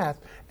the wrath.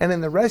 And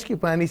in the rescue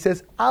plan, he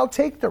says, I'll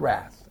take the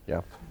wrath.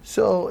 Yeah.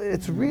 So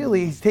it's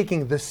really, he's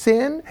taking the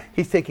sin,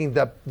 he's taking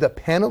the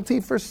penalty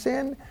for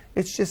sin.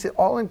 It's just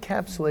all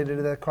encapsulated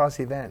in that cross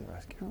event.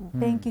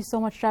 Thank you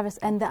so much, Travis.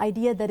 And the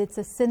idea that it's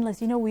a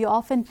sinless, we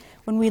often,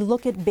 when we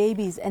look at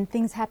babies and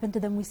things happen to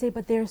them, we say,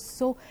 but they're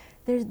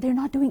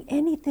not doing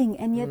anything,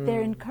 and yet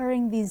they're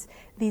incurring these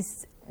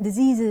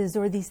diseases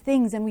or these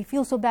things, and we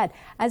feel so bad.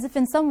 As if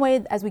in some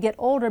way, as we get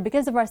older,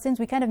 because of our sins,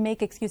 we kind of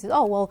make excuses.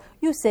 Oh, well,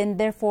 you sinned,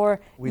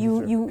 therefore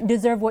you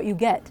deserve what you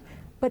get.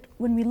 But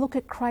when we look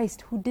at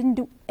Christ, who didn't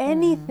do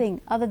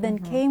anything other than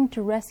came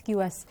to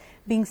rescue us,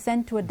 being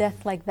sent to a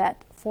death like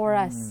that for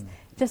us,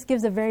 just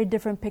gives a very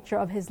different picture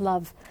of his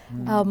love,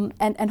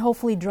 and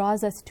hopefully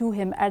draws us to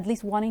him, at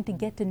least wanting to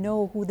get to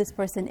know who this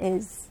person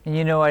is.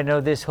 And I know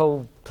this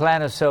whole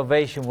plan of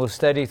salvation we'll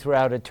study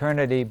throughout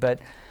eternity, but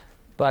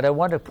I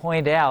want to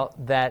point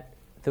out that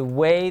the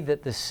way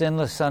that the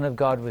sinless Son of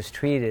God was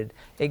treated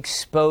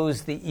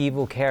exposed the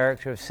evil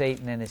character of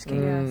Satan and his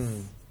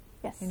kingdom.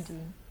 Yes. Indeed.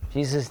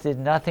 Jesus did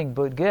nothing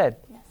but good.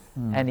 Yes.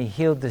 And he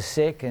healed the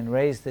sick and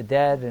raised the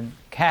dead and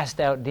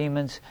cast out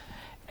demons.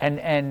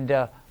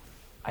 And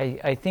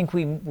I think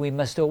we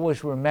must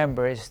always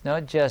remember it's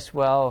not just,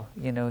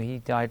 he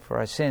died for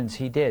our sins.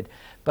 He did.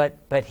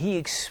 But he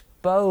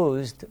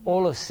exposed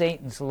all of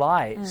Satan's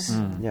lies.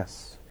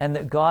 Yes. And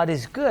that God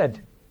is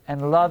good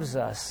and loves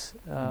us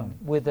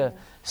with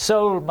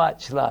so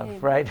much love,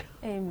 Amen. right?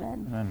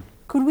 Amen.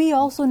 Could we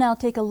also now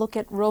take a look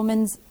at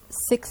Romans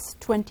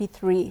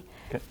 6:23?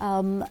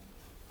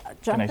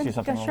 Can I say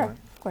something? Sure.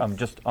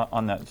 Just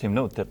on that same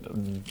note, that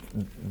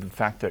the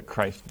fact that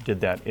Christ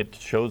did that, it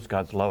shows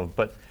God's love,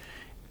 but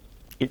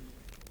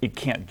it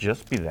can't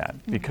just be that,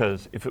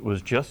 because if it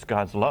was just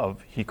God's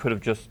love, he could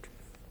have just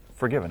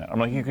forgiven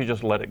it. He could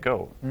just let it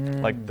go.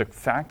 Like the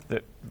fact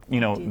that,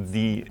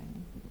 the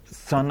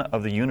Son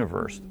of the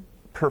universe,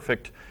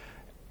 perfect,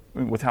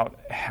 without,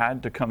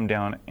 had to come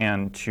down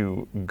and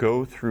to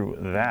go through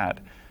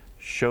that,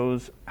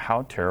 shows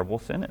how terrible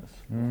sin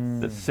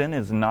is. That sin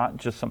is not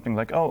just something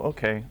like, oh,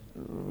 okay,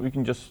 we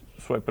can just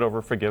swipe it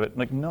over, forgive it.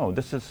 Like, no,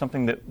 this is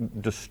something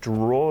that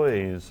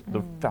destroys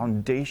the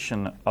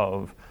foundation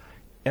of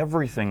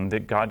everything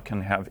that God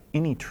can have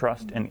any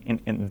trust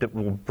and that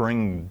will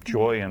bring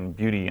joy and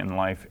beauty in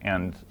life,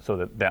 and so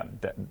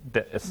that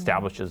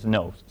establishes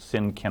no,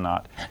 sin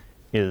cannot,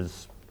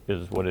 is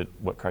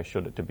what Christ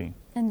showed it to be.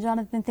 And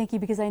Jonathan, thank you,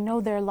 because I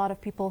know there are a lot of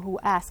people who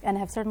ask, and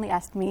have certainly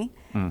asked me,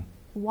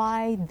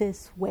 why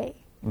this way?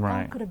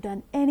 Right. God could have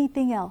done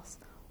anything else.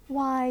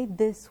 Why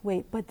this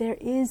way? But there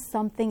is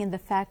something in the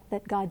fact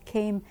that God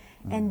came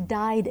and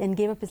died and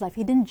gave up his life.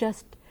 He didn't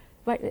just,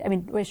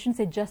 I shouldn't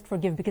say just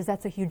forgive, because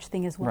that's a huge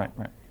thing as well.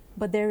 Right.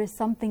 But there is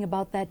something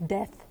about that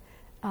death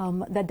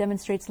that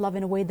demonstrates love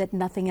in a way that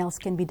nothing else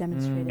can be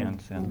demonstrated.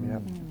 And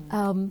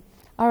sin.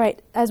 All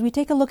right, as we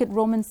take a look at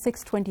Romans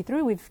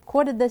 6:23, we've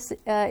quoted this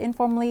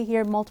informally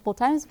here multiple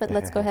times, but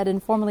let's go ahead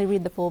and formally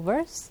read the full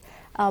verse.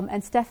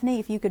 And Stephanie,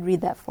 if you could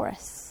read that for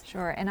us.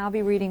 Sure, and I'll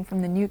be reading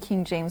from the New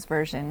King James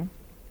Version.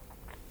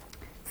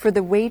 For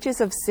the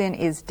wages of sin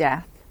is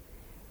death,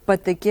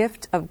 but the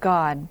gift of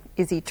God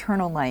is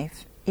eternal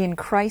life in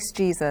Christ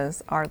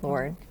Jesus our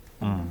Lord.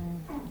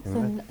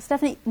 So,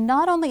 Stephanie,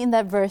 not only in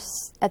that verse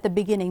at the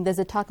beginning does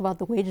it talk about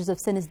the wages of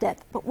sin is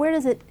death, but where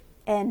does it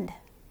end?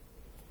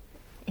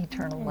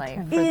 Eternal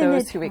life for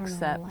those who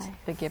accept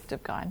the gift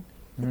of God.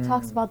 It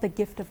talks about the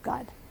gift of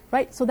God.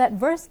 Right, so that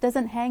verse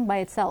doesn't hang by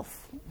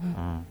itself.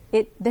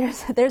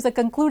 There's a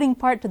concluding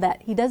part to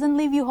that. He doesn't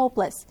leave you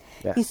hopeless.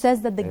 Yes. He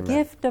says that the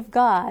gift of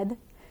God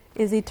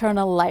is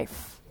eternal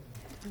life.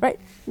 Right?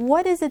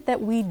 What is it that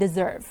we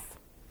deserve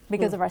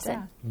because of our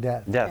sin?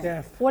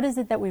 Death. What is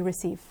it that we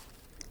receive?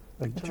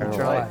 Eternal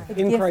life. The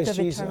In gift Christ of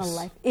Jesus. eternal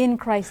life. In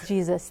Christ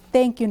Jesus.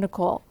 Thank you,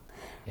 Nicole.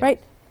 Yes.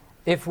 Right?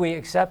 If we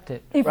accept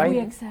it. If right? we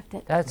accept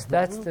it. That's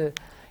the.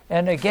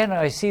 And again,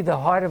 I see the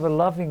heart of a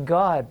loving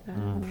God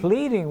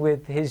pleading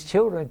with his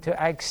children to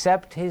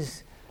accept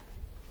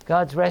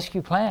God's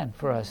rescue plan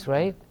for us,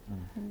 right?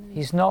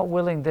 He's not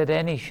willing that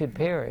any should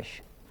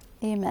perish.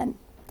 Amen.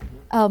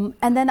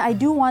 And then I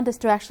do want us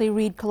to actually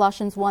read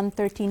Colossians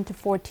 1:13 to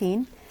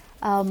 14.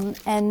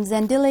 And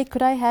Zandile,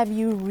 could I have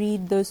you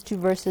read those two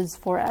verses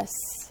for us?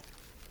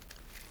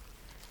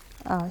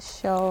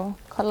 Sure.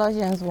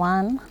 Colossians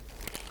 1.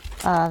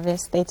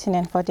 Verse 13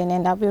 and 14,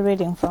 and I'll be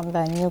reading from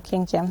the New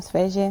King James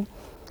Version.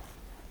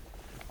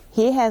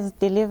 He has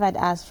delivered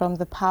us from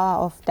the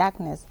power of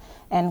darkness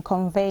and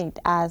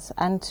conveyed us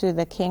unto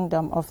the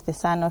kingdom of the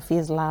Son of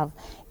his love,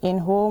 in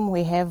whom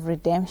we have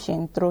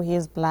redemption through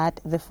his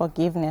blood, the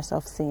forgiveness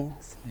of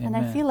sins. Amen. And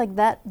I feel like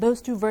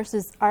those two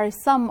verses are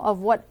some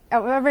of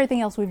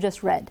everything else we've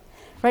just read,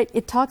 right?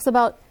 It talks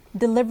about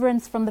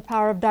deliverance from the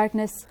power of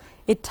darkness.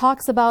 It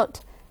talks about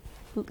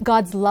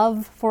God's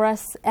love for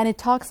us, and it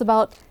talks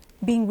about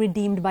being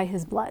redeemed by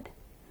his blood,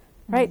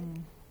 right?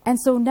 And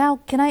so now,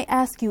 can I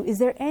ask you, is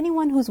there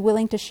anyone who's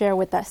willing to share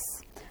with us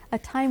a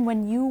time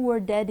when you were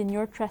dead in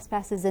your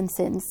trespasses and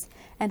sins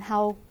and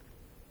how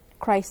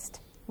Christ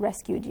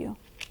rescued you?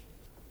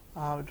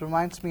 It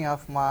reminds me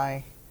of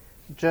my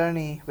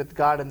journey with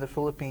God in the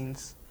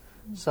Philippines.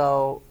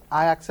 So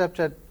I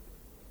accepted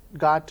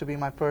God to be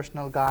my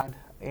personal God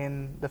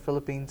in the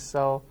Philippines.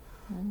 So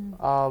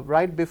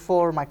right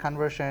before my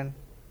conversion,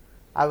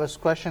 I was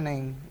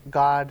questioning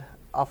God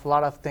of a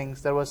lot of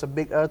things. There was a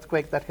big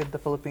earthquake that hit the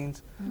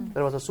Philippines.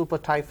 There was a super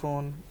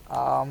typhoon.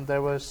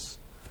 The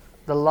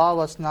law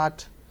was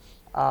not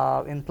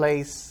in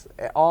place.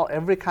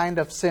 Every kind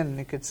of sin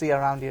you could see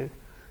around you.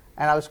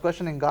 And I was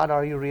questioning, God,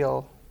 are you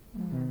real?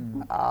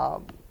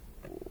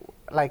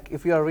 Like,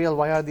 if you are real,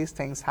 why are these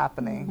things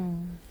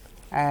happening?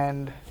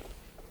 And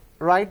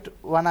right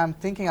when I'm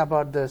thinking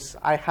about this,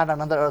 I had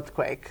another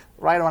earthquake,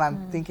 right when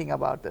I'm thinking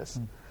about this.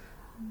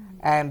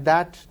 And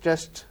that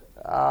just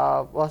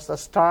was the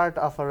start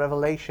of a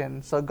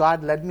revelation. So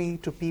God led me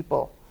to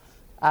people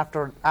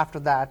after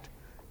that.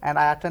 And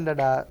I attended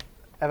a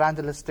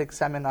evangelistic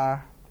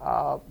seminar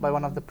by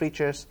one of the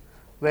preachers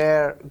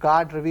where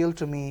God revealed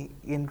to me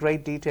in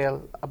great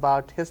detail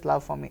about His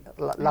love for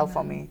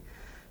me.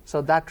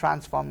 So that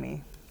transformed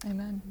me.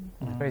 Amen.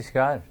 Praise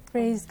God.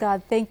 Praise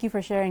God. Thank you for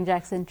sharing,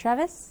 Jackson.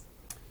 Travis?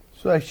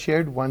 So I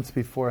shared once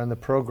before on the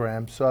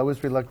program, so I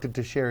was reluctant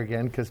to share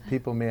again because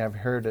people may have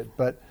heard it.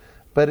 But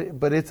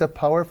it's a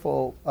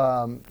powerful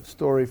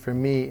story for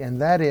me,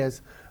 and that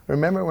is,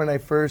 remember when I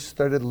first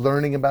started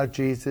learning about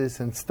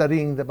Jesus and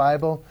studying the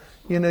Bible?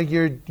 You know,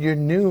 you're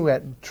new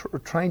at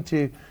trying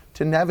to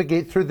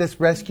navigate through this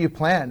rescue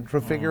plan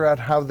to figure out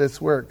how this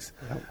works.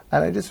 Yep.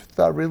 And I just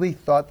really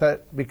thought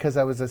that because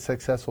I was a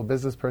successful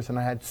business person,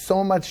 I had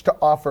so much to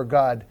offer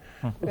God.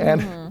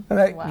 And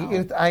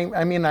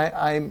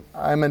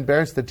I'm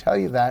embarrassed to tell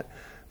you that,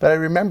 but I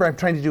remember I'm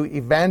trying to do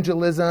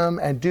evangelism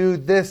and do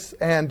this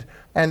and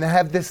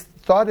have this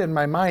thought in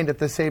my mind at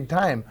the same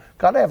time.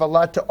 God, I have a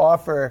lot to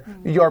offer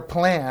your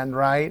plan,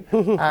 right?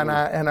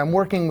 And I'm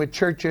working with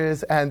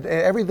churches, and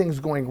everything's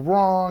going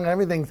wrong.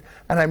 And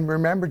I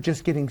remember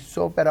just getting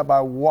so fed up,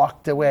 I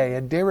walked away.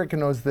 And Derek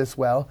knows this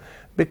well,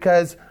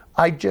 because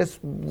I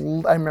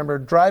remember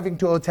driving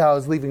to a hotel. I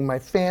was leaving my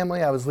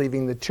family. I was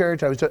leaving the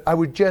church. I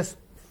was just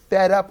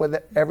fed up with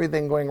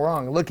everything going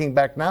wrong. Looking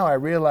back now, I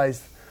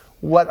realized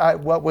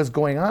what was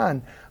going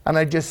on. And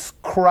I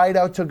just cried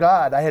out to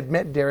God. I had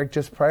met Derek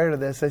just prior to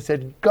this. I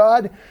said,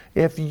 God,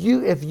 if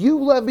you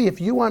love me, if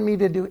you want me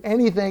to do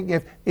anything,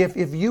 if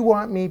you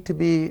want me to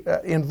be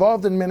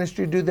involved in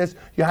ministry, do this,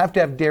 you have to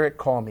have Derek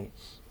call me.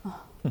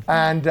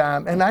 And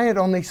I had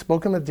only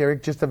spoken with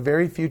Derek just a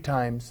very few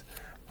times.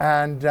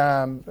 And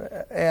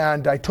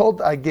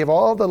I gave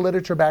all the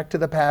literature back to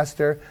the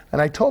pastor, and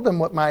I told him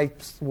what I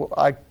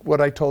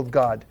told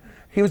God.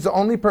 He was the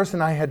only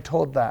person I had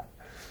told that.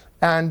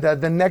 And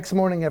the next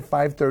morning at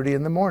 5:30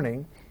 in the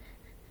morning,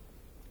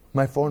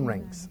 my phone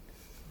rings.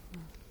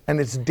 And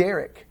it's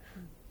Derek.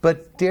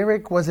 But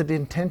Derek wasn't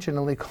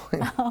intentionally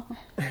calling.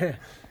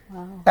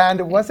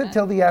 And it wasn't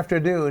till the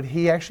afternoon,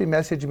 he actually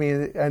messaged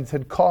me and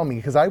said, call me,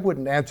 because I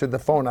wouldn't answer the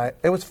phone.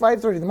 It was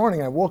 5:30 in the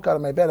morning. I woke out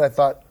of my bed. I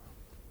thought,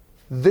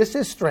 this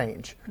is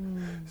strange.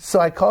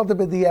 So I called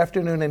him in the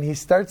afternoon, and he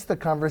starts the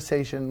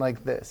conversation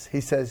like this. He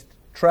says,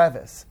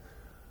 Travis.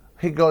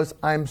 He goes,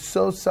 I'm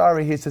so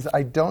sorry. He says,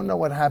 I don't know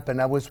what happened.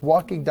 I was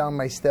walking down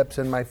my steps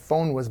and my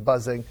phone was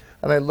buzzing,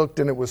 and I looked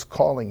and it was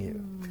calling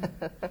you.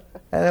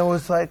 And it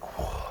was like,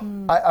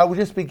 I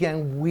just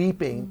began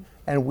weeping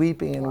and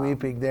weeping and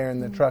weeping there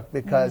in the truck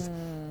because,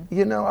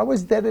 I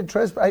was dead in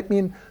trespass. I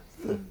mean,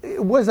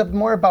 it was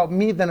more about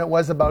me than it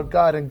was about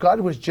God, and God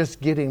was just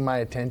getting my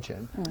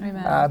attention.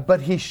 But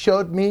He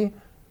showed me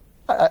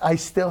I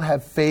still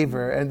have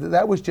favor, and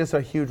that was just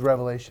a huge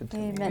revelation to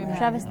me. Amen.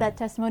 Travis, that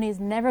testimony is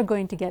never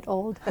going to get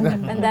old,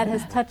 and that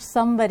has touched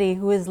somebody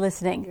who is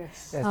listening.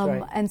 Yes. That's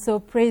right. And so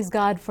praise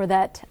God for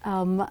that,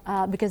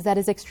 because that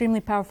is extremely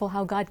powerful,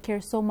 how God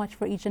cares so much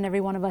for each and every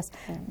one of us,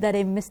 that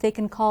a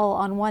mistaken call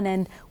on one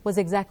end was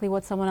exactly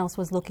what someone else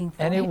was looking for.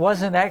 And it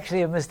wasn't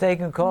actually a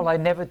mistaken call. I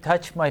never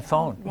touched my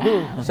phone.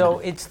 So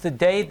it's the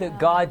day that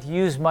God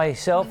used my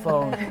cell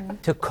phone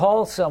to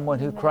call someone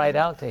who cried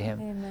out to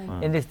Him.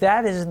 And if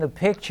that isn't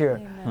a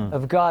picture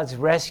of God's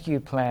rescue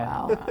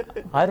plan,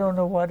 I don't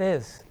know what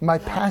is. My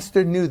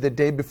pastor knew the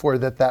day before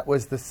that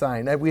was the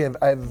sign.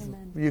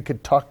 You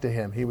could talk to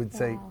him. He would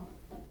say,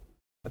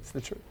 that's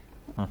the truth.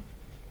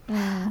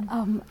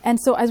 And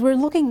so as we're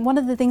looking, one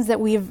of the things that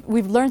we've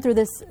learned through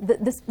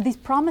these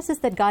promises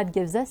that God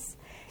gives us,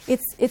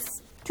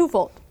 it's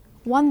twofold.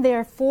 One,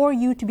 they're for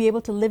you to be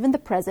able to live in the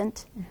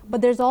present,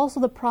 but there's also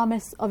the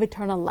promise of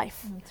eternal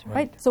life. That's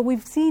right? So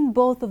we've seen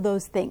both of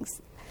those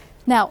things.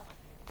 Now,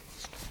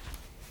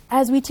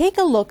 as we take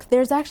a look,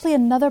 there's actually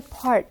another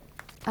part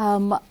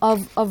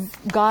of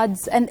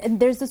God's,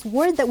 and there's this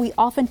word that we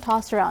often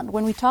toss around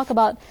when we talk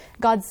about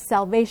God's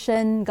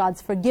salvation,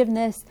 God's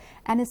forgiveness,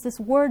 and it's this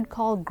word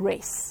called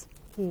grace.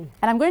 And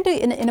I'm going to,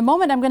 in a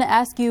moment, I'm going to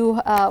ask you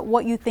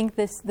what you think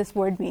this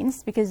word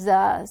means, because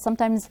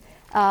sometimes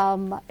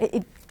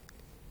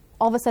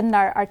all of a sudden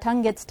our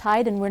tongue gets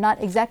tied and we're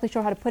not exactly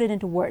sure how to put it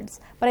into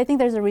words. But I think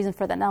there's a reason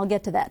for that, and I'll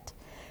get to that.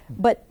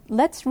 But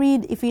let's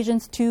read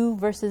Ephesians 2,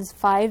 verses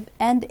 5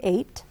 and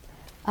 8,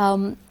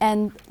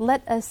 and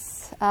let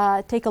us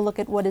take a look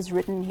at what is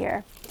written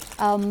here.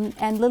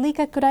 And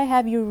Lalika, could I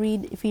have you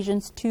read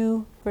Ephesians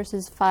 2,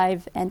 verses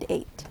 5 and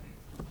 8?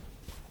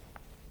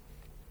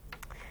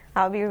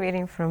 I'll be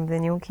reading from the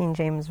New King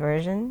James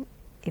Version,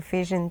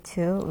 Ephesians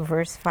 2,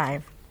 verse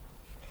 5.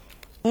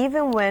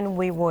 Even when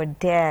we were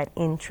dead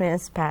in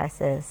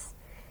trespasses,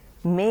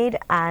 made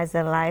us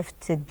alive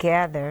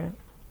together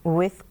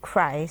with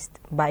Christ,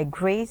 by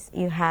grace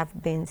you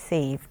have been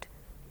saved.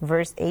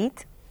 Verse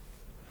 8.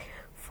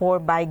 For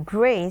by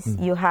grace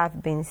you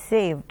have been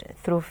saved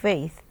through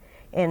faith,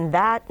 and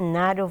that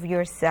not of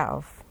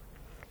yourself.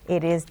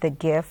 It is the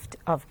gift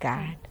of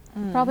God.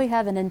 Probably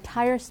have an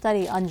entire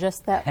study on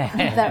just that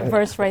that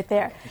verse right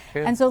there.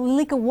 And so,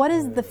 Lilika, what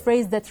is the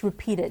phrase that's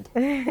repeated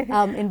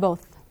in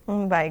both?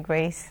 By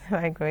grace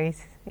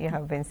you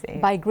have been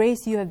saved. By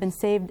grace you have been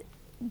saved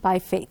by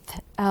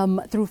faith,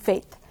 through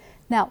faith.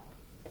 Now,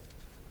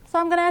 so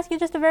I'm going to ask you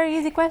just a very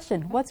easy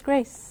question. What's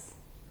grace?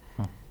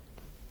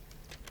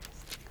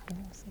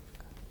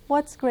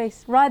 What's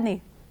grace?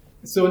 Rodney?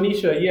 So,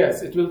 Nisha,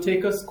 yes, it will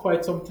take us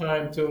quite some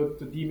time to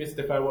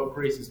demystify what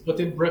grace is. But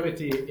in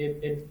brevity,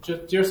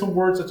 there are some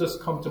words that just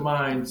come to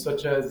mind,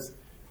 such as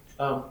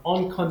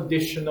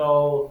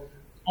unconditional,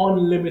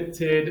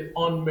 unlimited,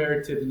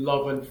 unmerited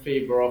love and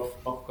favor of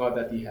God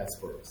that He has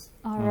for us.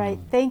 All right.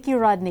 Thank you,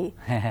 Rodney.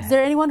 Is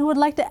there anyone who would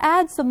like to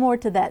add some more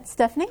to that?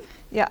 Stephanie?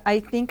 Yeah, I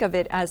think of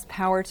it as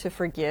power to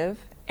forgive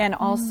and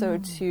also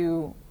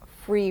to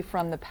free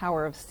from the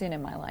power of sin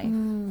in my life.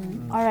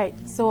 All right.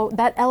 So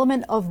that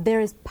element of there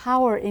is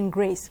power in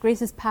grace.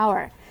 Grace is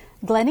power.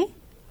 Glennie?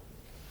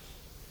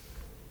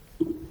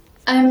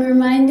 I'm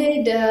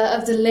reminded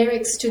of the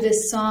lyrics to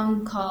this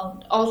song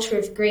called Altar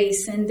of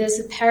Grace, and there's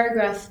a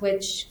paragraph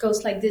which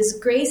goes like this: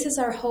 grace is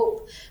our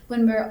hope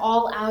when we're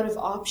all out of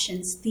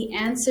options, the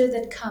answer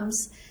that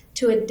comes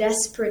to a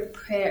desperate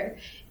prayer.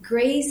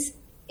 Grace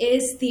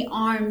is the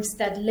arms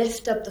that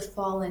lift up the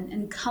fallen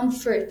and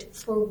comfort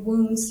for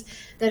wounds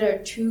that are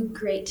too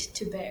great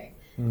to bear.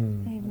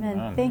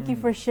 Amen. Thank you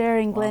for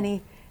sharing,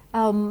 Glennie.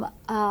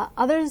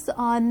 Others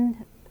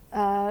on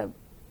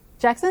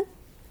Jackson?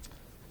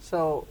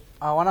 So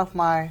one of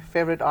my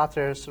favorite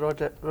authors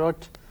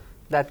wrote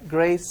that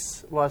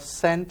grace was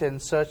sent in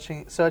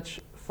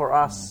search for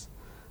us.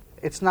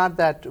 It's not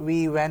that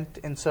we went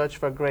in search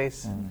for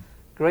grace.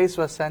 Grace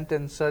was sent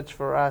in search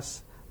for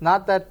us.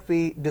 Not that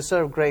we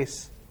deserve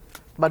grace,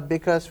 but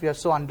because we are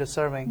so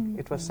undeserving,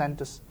 it was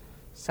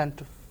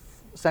sent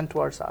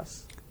towards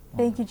us.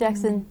 Thank you,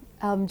 Jackson.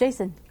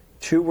 Jason?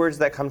 Two words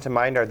that come to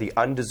mind are the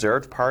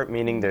undeserved part,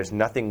 meaning there's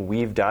nothing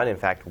we've done. In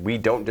fact, we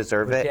don't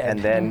deserve it. And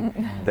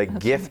then the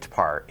gift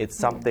part. It's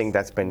something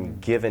that's been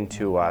given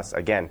to us.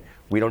 Again,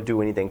 we don't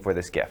do anything for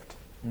this gift.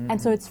 And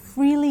so it's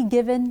freely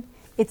given.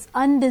 It's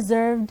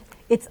undeserved.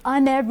 It's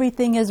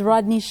everything, as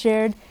Rodney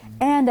shared.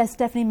 And as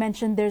Stephanie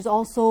mentioned, there's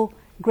also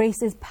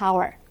grace is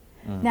power.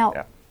 Now,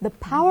 the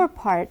power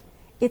part,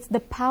 it's the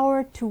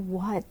power to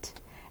what?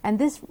 And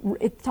this,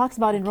 it talks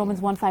about in Romans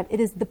 1:5. It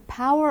is the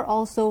power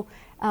also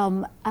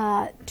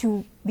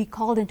to be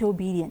called into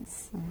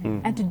obedience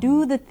and to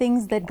do the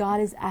things that God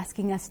is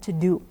asking us to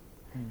do,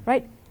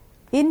 right?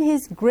 In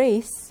His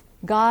grace,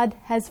 God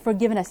has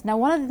forgiven us. Now,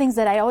 one of the things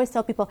that I always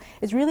tell people,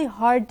 it's really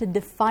hard to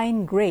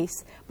define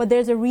grace, but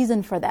there's a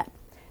reason for that.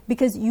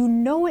 Because you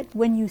know it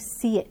when you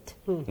see it,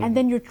 and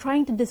then you're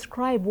trying to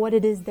describe what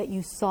it is that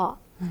you saw.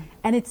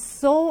 And it's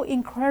so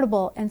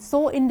incredible and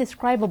so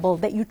indescribable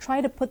that you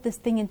try to put this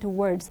thing into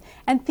words.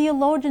 And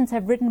theologians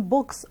have written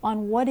books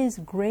on what is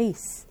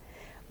grace.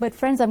 But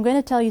friends, I'm going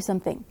to tell you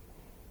something.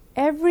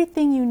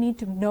 Everything you need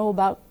to know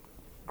about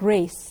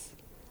grace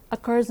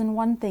occurs in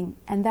one thing,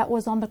 and that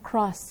was on the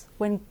cross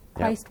when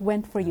Christ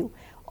went for you.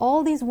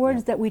 All these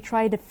words that we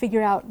try to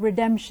figure out,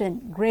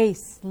 redemption,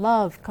 grace,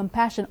 love,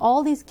 compassion,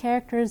 all these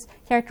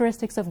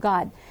characteristics of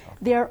God,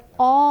 they are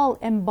all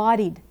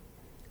embodied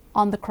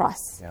on the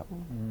cross,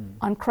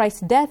 on Christ's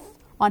death,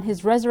 on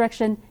His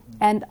resurrection,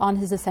 and on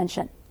His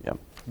ascension.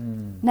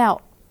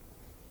 Now,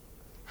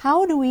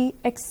 how do we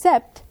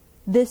accept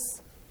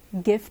this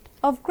gift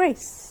of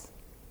grace?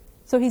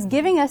 So He's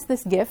giving us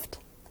this gift.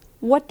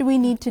 What do we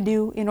need to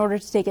do in order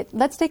to take it?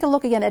 Let's take a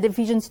look again at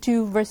Ephesians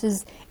 2,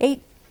 verses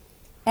 8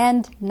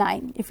 and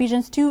 9.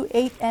 Ephesians 2,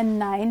 8 and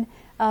 9.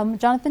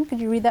 Jonathan, could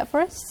you read that for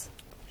us?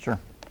 Sure.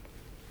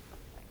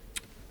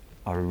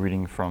 I'll be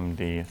reading from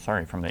the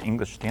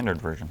English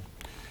Standard Version.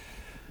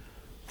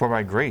 For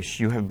by grace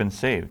you have been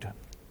saved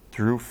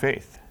through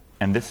faith,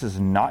 and this is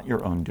not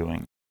your own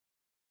doing.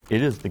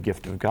 It is the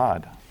gift of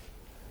God,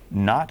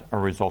 not a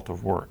result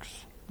of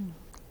works,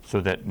 so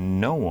that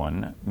no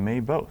one may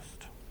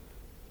boast.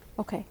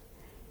 Okay.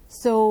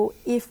 So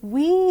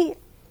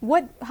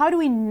how do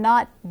we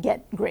not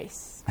get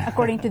grace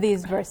according to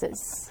these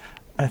verses?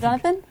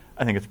 Jonathan?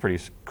 I think it's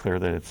pretty clear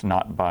that it's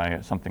not by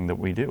something that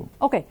we do.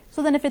 Okay,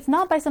 so then if it's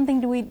not by something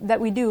that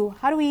we do,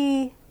 how do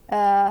we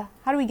how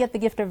do we get the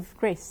gift of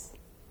grace?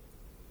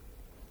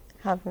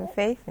 Having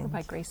faith in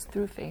By grace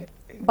through faith.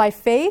 By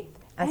faith,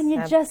 and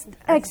you just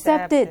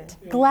accept it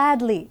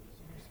gladly.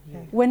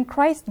 When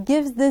Christ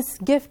gives this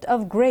gift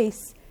of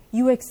grace,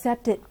 you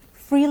accept it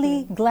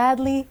freely,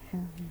 gladly,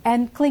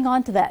 and cling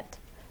on to that,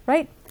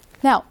 right?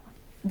 Now,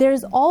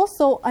 there's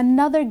also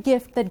another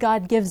gift that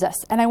God gives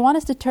us, and I want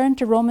us to turn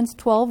to Romans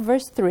 12,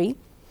 verse 3,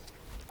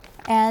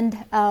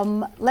 and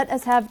let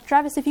us have,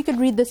 Travis, if you could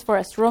read this for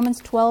us, Romans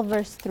 12,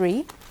 verse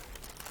 3.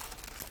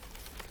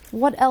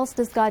 What else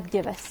does God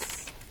give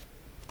us?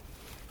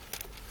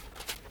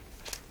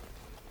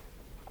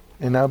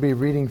 And I'll be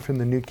reading from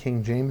the New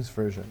King James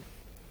Version.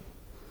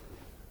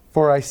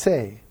 For I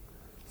say,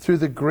 through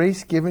the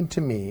grace given to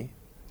me,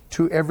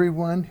 to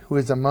everyone who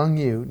is among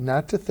you,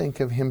 not to think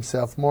of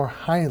himself more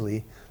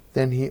highly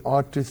than he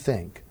ought to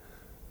think,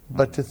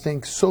 but to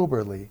think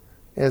soberly,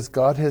 as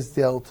God has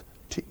dealt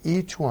to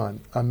each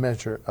one a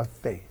measure of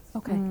faith.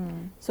 Okay.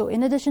 So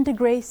in addition to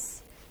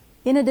grace,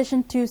 in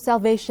addition to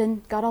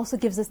salvation, God also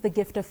gives us the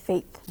gift of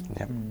faith.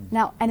 Yep.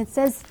 Now, and it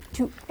says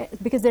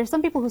because there are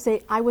some people who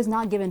say, I was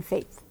not given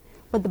faith.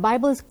 But the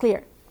Bible is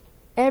clear.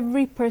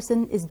 Every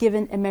person is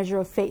given a measure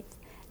of faith.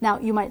 Now,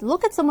 you might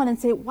look at someone and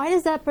say, why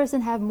does that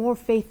person have more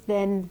faith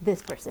than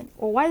this person?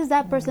 Or why does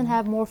that person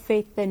have more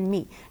faith than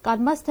me? God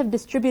must have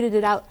distributed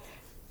it out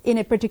in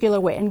a particular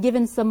way and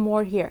given some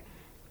more here.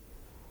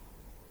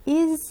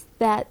 Is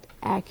that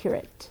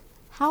accurate?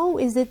 How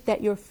is it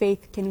that your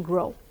faith can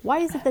grow? Why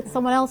is it that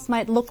someone else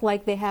might look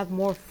like they have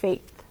more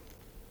faith?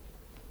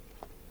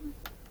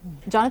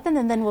 Jonathan,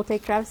 and then we'll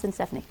take Travis and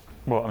Stephanie.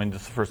 Well, I mean,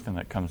 just the first thing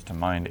that comes to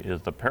mind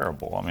is the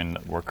parable. I mean,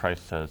 where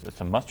Christ says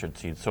it's a mustard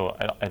seed. So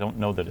I don't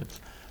know that it's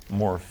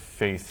more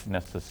faith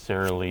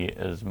necessarily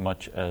as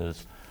much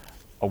as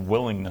a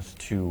willingness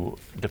to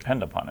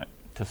depend upon it,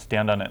 to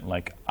stand on it.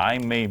 Like, I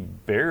may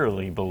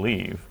barely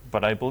believe,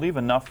 but I believe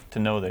enough to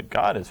know that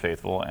God is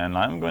faithful, and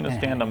I'm going to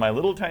stand on my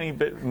little tiny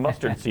bit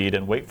mustard seed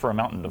and wait for a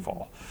mountain to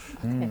fall.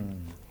 Okay.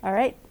 All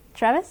right.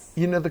 Travis?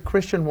 You know, the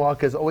Christian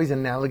walk is always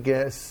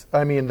analogous.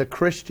 I mean, the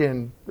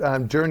Christian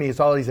journey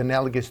is always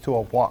analogous to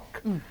a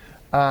walk.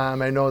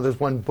 I know there's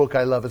one book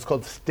I love. It's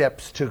called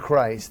Steps to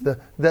Christ.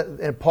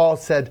 And Paul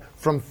said,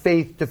 from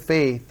faith to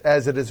faith,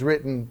 as it is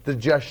written, the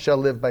just shall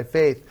live by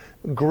faith.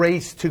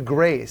 Grace to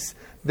grace.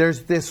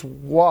 There's this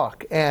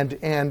walk. And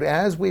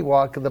as we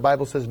walk, the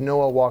Bible says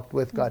Noah walked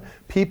with God.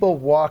 People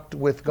walked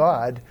with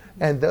God,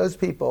 and those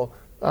people,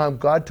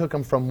 God took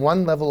them from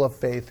one level of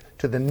faith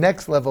to the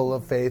next level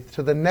of faith,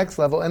 to the next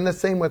level, and the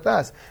same with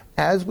us.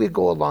 As we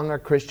go along our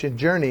Christian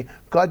journey,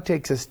 God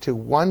takes us to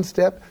one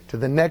step, to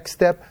the next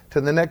step, to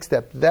the next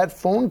step. That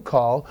phone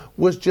call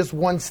was just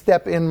one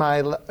step in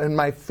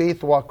my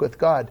faith walk with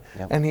God.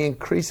 Yep. And He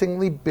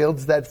increasingly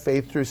builds that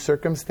faith through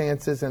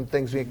circumstances and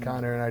things we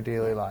encounter in our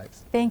daily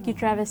lives. Thank you,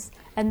 Travis.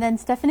 And then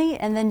Stephanie,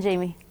 and then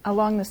Jamie.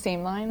 Along the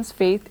same lines,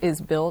 faith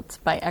is built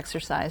by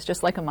exercise,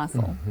 just like a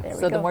muscle.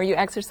 So the more you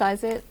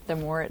exercise it, the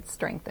more it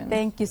strengthens.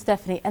 Thank you,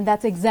 Stephanie. And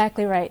that's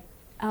exactly right.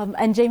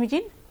 And Jamie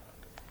Jean?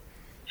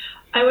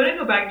 I want to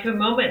go back to a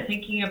moment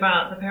thinking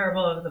about the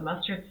parable of the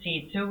mustard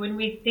seed. So when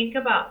we think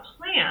about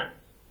plants,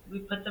 we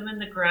put them in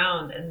the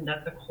ground and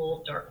that's a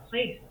cold, dark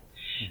place.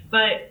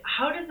 But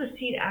how does the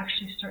seed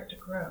actually start to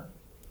grow?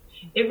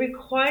 It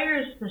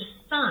requires the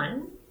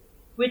sun,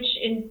 which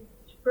in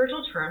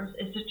spiritual terms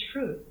is the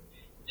truth,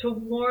 to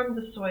warm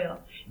the soil,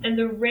 and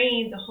the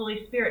rain, the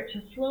Holy Spirit,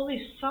 to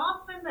slowly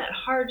soften that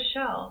hard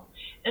shell.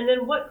 And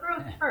then what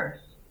grows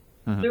first?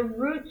 The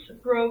roots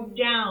grow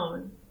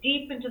down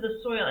deep into the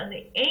soil, and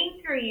they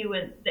anchor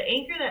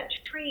that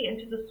tree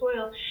into the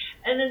soil,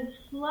 and then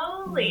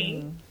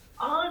slowly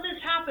all of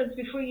this happens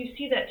before you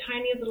see that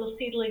tiny little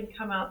seedling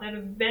come out that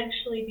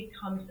eventually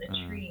becomes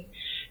a tree.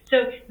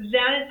 So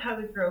that is how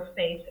we grow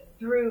faith,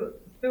 through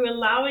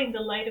allowing the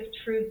light of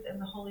truth and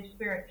the Holy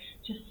Spirit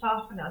to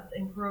soften us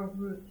and grow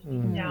roots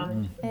down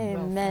into the soil.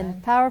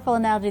 Amen. Powerful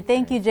analogy.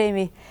 Thank you,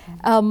 Jamie.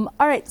 All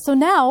right, so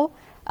now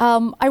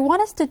I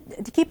want us to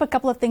keep a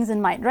couple of things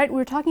in mind, right?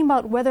 We're talking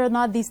about whether or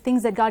not these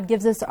things that God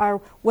gives us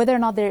are, whether or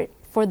not they're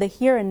for the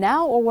here and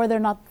now, or whether or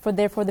not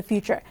they're for the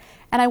future.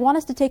 And I want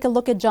us to take a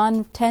look at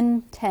John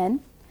 10:10.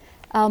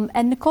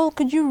 And Nicole,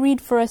 could you read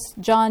for us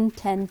John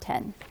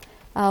 10:10?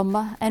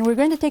 And we're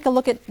going to take a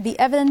look at the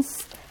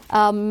evidence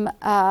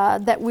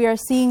that we are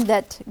seeing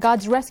that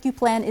God's rescue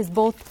plan is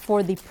both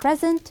for the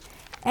present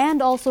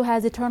and also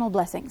has eternal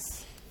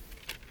blessings.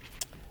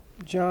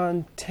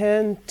 John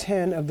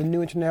 10:10 of the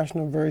New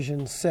International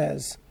Version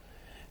says,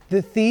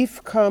 "The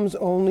thief comes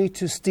only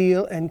to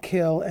steal and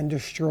kill and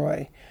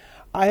destroy.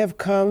 I have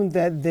come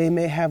that they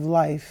may have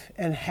life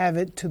and have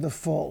it to the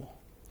full."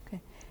 Okay.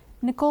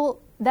 Nicole,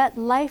 that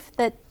life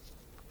that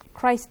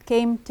Christ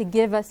came to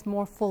give us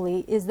more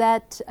fully, is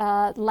that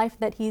life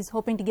that He's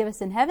hoping to give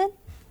us in heaven?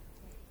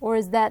 Or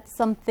is that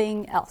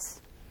something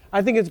else?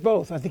 I think it's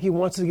both. I think He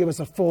wants to give us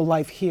a full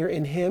life here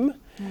in Him,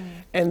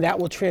 and that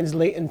will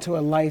translate into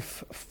a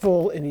life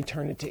full in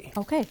eternity.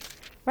 Okay,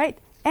 right.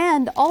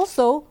 And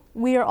also,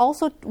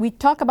 we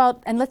talk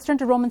about, and let's turn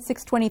to Romans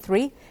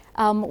 6:23.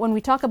 When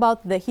we talk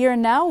about the here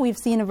and now, we've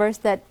seen a verse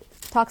that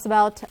talks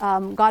about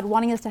God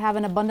wanting us to have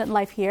an abundant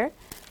life here,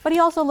 but he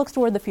also looks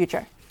toward the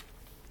future,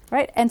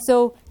 right? And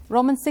so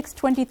Romans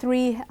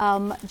 6:23,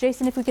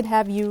 Jason, if we could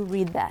have you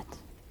read that.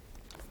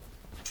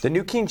 The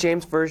New King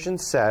James Version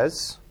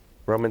says,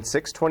 Romans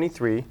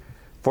 6:23,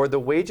 "For the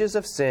wages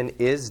of sin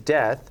is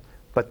death,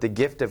 but the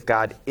gift of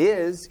God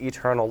is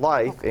eternal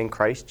life in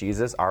Christ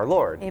Jesus our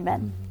Lord."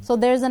 Amen. So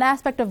there's an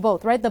aspect of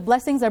both, right? The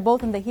blessings are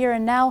both in the here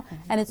and now,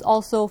 and it's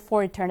also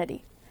for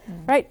eternity,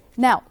 right?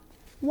 Now,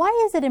 why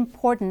is it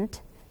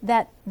important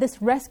that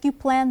this rescue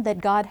plan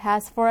that God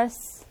has for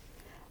us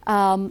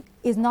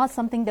is not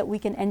something that we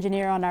can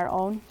engineer on our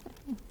own?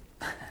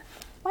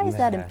 Why is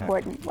that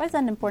important? Why is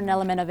that an important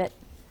element of it?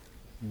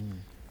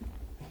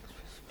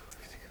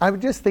 I'm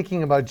just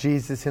thinking about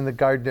Jesus in the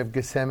Garden of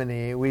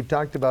Gethsemane. We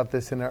talked about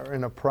this in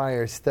a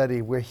prior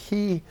study where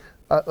he,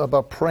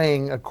 about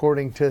praying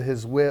according to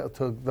his will,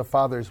 to the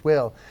Father's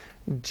will.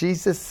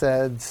 Jesus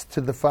says to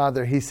the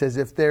Father, he says,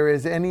 "If there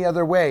is any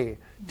other way,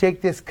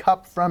 take this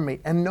cup from me."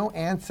 And no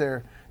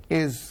answer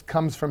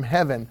comes from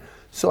heaven.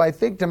 So I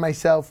think to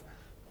myself,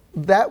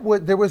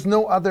 there was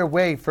no other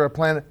way for a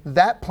plan.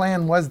 That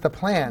plan was the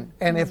plan.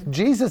 And if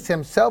Jesus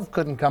himself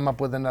couldn't come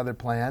up with another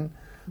plan,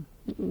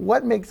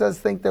 what makes us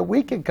think that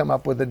we can come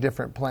up with a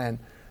different plan?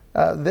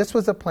 This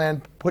was a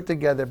plan put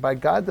together by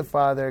God the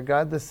Father,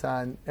 God the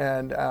Son,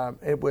 and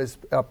it was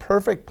a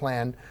perfect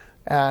plan,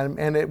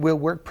 and it will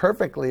work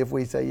perfectly if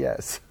we say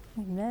yes.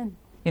 Amen.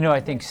 You know,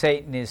 I think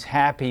Satan is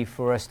happy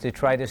for us to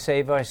try to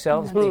save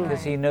ourselves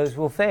because he knows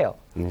we'll fail.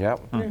 Yep.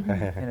 You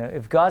know,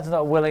 if God's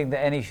not willing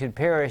that any should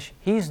perish,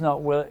 Satan's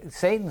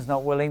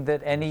not willing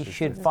that any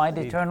should find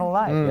eternal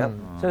life. Yep.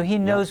 So he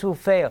knows we'll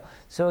fail.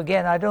 So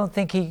again, I don't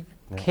think he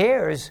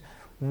cares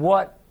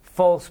what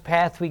false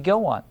path we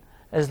go on,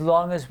 as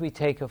long as we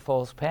take a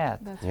false path.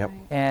 That's Yep. right.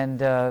 And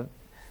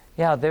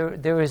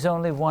there is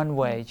only one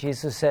way.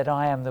 Jesus said,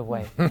 "I am the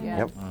way,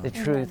 Yes. the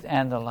truth,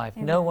 and the life.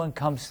 No one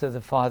comes to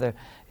the Father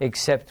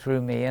except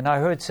through me." And I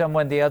heard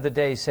someone the other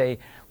day say,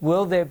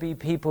 "Will there be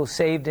people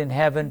saved in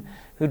heaven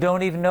who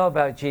don't even know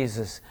about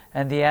Jesus?"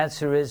 And the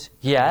answer is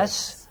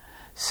yes,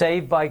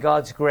 saved by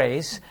God's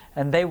grace,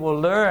 and they will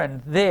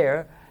learn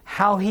there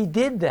how he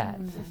did that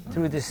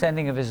through the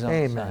sending of his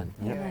own Son.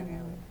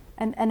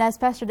 And as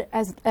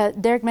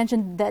Derek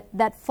mentioned,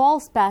 that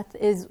false path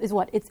is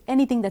what? It's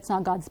anything that's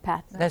not God's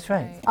path. That's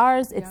right. It's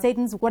ours, it's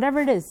Satan's, whatever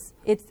it is.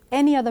 It's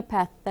any other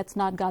path that's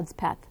not God's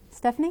path.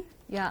 Stephanie?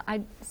 Yeah,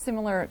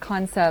 similar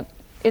concept.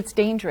 It's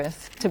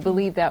dangerous to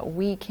believe that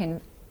we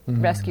can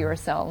rescue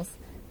ourselves,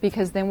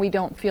 because then we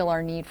don't feel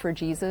our need for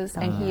Jesus,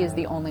 and he is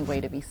the only way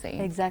to be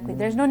saved. Exactly.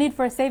 There's no need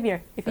for a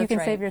savior if you That's can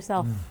right. save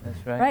yourself.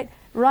 That's right. Right?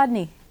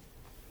 Rodney?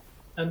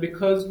 And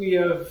because we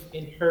have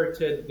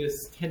inherited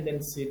this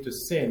tendency to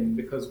sin,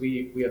 because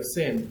we have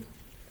sinned,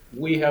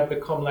 we have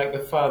become like the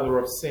father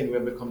of sin. We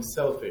have become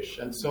selfish.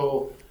 And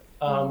so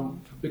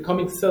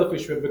becoming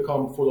selfish, we have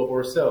become full of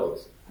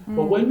ourselves.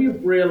 But when we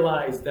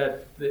realize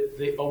that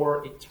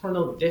our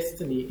eternal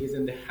destiny is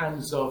in the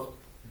hands of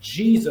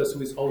Jesus,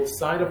 who is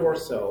outside of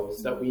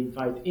ourselves, that we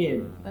invite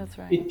in, That's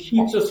right. it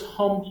keeps us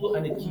humble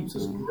and it keeps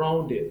us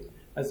grounded,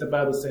 as the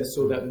Bible says,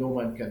 so that no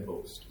man can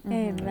boast.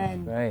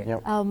 Amen. Right.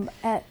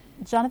 Yep.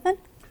 Jonathan?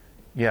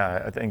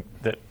 Yeah, I think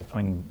that, if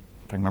I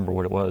remember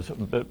what it was,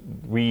 that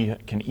we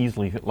can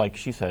easily, like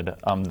she said,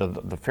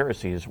 the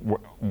Pharisees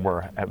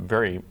were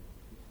very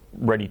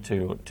ready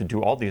to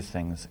do all these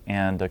things,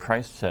 and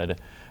Christ said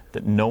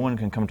that no one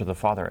can come to the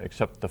Father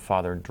except the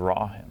Father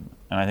draw him.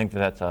 And I think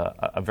that's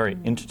a very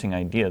interesting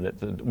idea,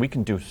 that we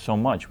can do so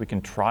much, we can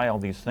try all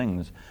these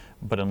things,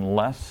 but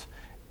unless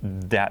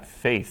that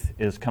faith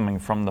is coming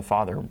from the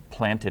Father,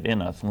 planted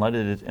in us,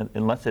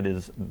 unless it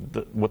is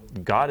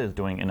what God is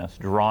doing in us,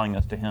 drawing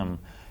us to him,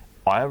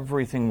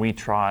 everything we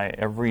try,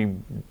 every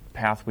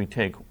path we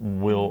take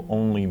will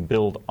only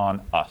build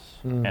on us,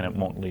 and it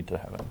won't lead to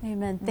heaven.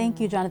 Amen. Thank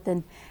you,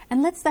 Jonathan.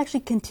 And let's actually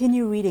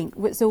continue reading.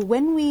 So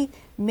when we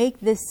make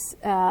this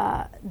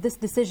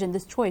decision,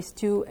 this choice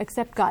to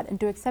accept God and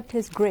to accept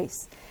his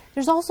grace,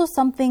 there's also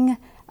something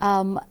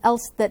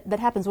else that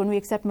happens when we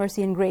accept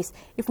mercy and grace.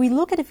 If we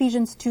look at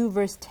Ephesians 2,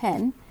 verse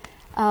 10,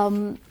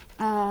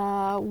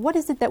 what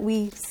is it that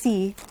we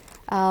see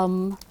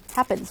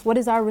happens? What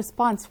is our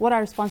response? What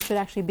our response should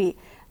actually be?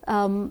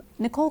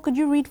 Nicole, could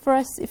you read for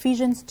us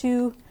Ephesians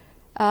 2,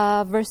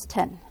 verse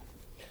 10?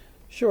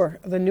 Sure.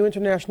 The New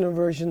International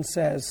Version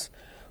says,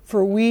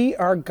 "For we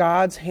are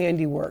God's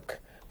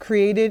handiwork,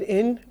 created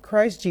in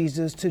Christ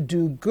Jesus to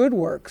do good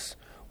works,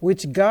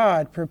 which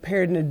God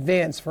prepared in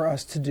advance for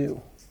us to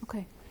do."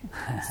 Okay.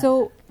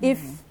 So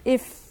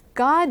if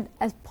God,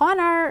 upon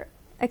our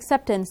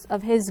acceptance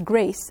of his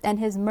grace and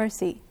his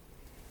mercy,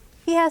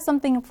 he has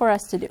something for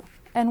us to do.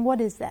 And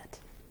what is that?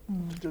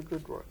 To do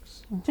good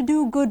works. To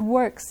do good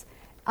works.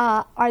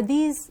 Are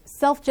these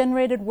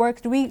self-generated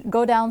works? Do we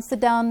go down, sit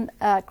down,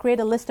 create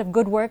a list of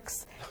good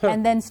works,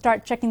 and then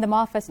start checking them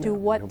off as to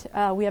what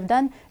we have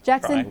done?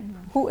 Jackson,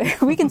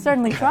 we can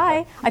certainly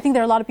try. I think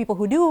there are a lot of people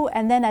who do,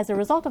 and then as a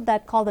result of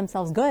that, call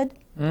themselves good.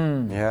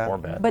 Or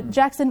bad. But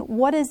Jackson,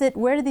 what is it?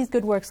 Where do these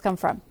good works come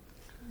from?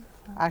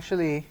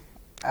 Actually,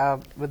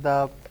 with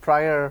the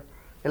prior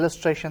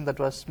illustration that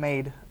was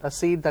made, a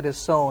seed that is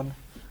sown,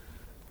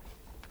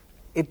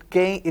 it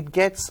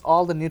gets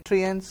all the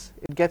nutrients,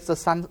 it gets the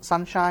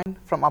sunshine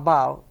from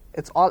above.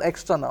 It's all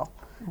external.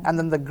 And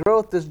then the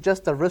growth is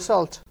just the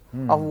result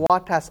of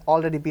what has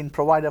already been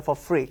provided for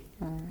free.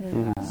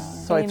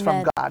 So it's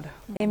from God.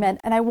 Amen.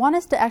 And I want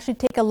us to actually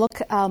take a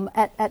look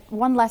at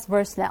one last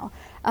verse now.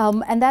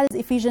 And that is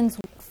Ephesians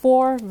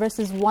 4,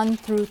 verses 1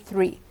 through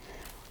 3.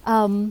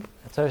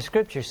 That's our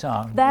scripture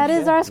song. That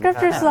is our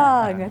scripture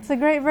song. It's a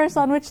great verse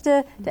on which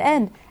to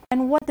end.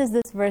 And what does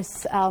this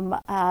verse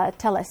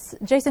tell us?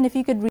 Jason, if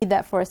you could read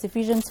that for us.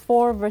 Ephesians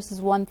 4,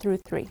 verses 1 through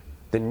 3.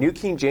 The New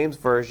King James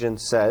Version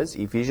says,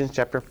 Ephesians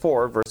chapter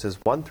 4, verses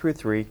 1 through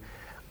 3,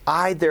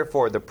 I,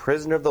 therefore, the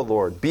prisoner of the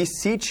Lord,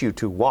 beseech you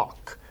to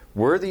walk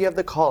worthy of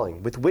the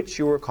calling with which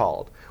you were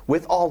called,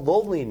 with all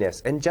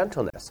lowliness and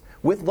gentleness,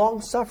 with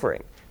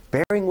long-suffering,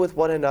 bearing with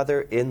one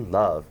another in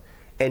love,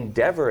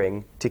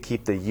 endeavoring to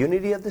keep the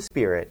unity of the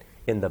Spirit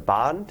in the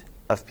bond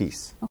of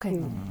peace.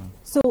 Okay.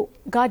 So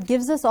God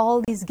gives us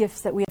all these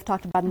gifts that we have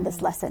talked about in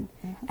this lesson.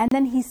 And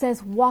then he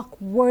says,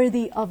 walk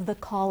worthy of the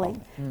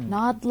calling.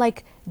 Not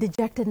like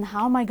dejected and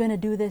how am I going to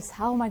do this?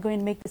 How am I going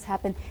to make this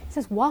happen? He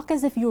says, walk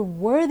as if you're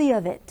worthy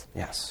of it.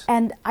 Yes.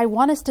 And I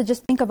want us to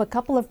just think of a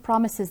couple of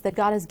promises that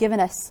God has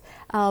given us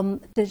to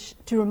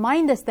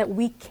remind us that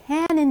we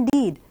can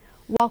indeed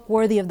walk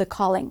worthy of the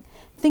calling.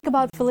 Think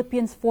about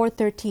Philippians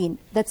 4:13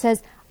 that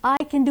says, I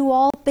can do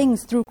all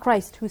things through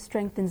Christ who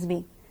strengthens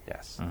me.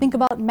 Yes. Think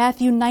about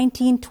Matthew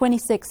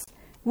 19:26.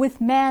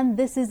 With man,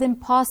 this is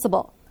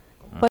impossible.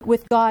 But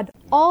with God,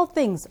 all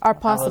things are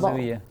possible.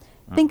 Hallelujah.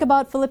 Think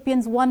about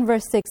Philippians 1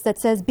 verse 6 that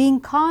says, being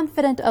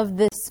confident of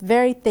this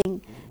very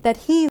thing, that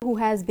he who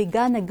has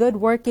begun a good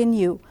work in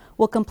you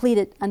will complete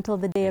it until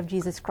the day of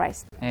Jesus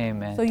Christ.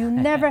 Amen. So you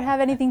never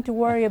have anything to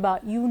worry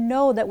about. You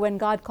know that when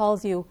God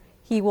calls you,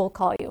 he will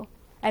call you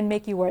and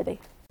make you worthy.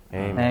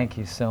 Amen. Thank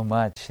you so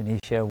much,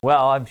 Anisha.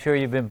 Well, I'm sure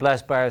you've been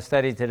blessed by our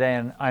study today,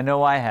 and I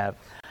know I have.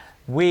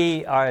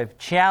 We are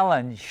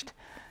challenged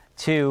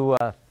to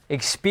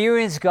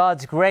experience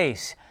God's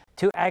grace,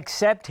 to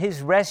accept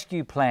his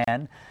rescue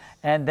plan,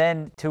 and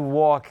then to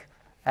walk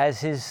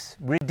as his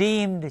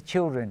redeemed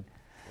children.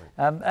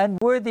 And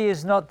worthy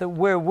is not that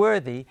we're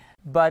worthy,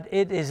 but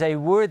it is a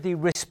worthy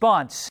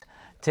response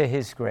to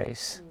his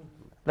grace.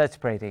 Let's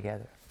pray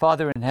together.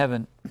 Father in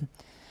heaven,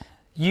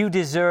 you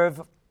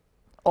deserve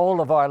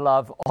all of our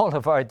love, all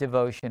of our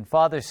devotion.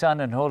 Father, Son,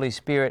 and Holy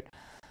Spirit,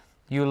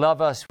 you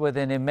love us with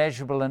an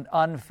immeasurable and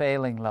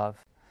unfailing love.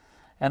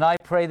 And I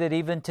pray that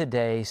even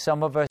today,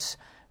 some of us,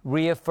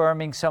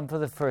 reaffirming some for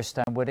the first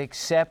time, would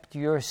accept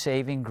your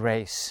saving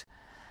grace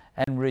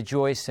and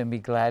rejoice and be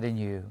glad in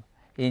you.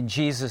 In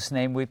Jesus'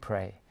 name we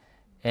pray.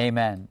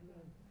 Amen.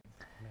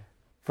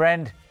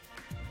 Friend,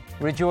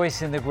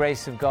 rejoice in the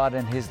grace of God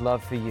and his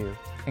love for you.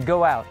 And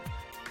go out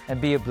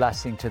and be a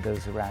blessing to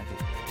those around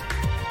you.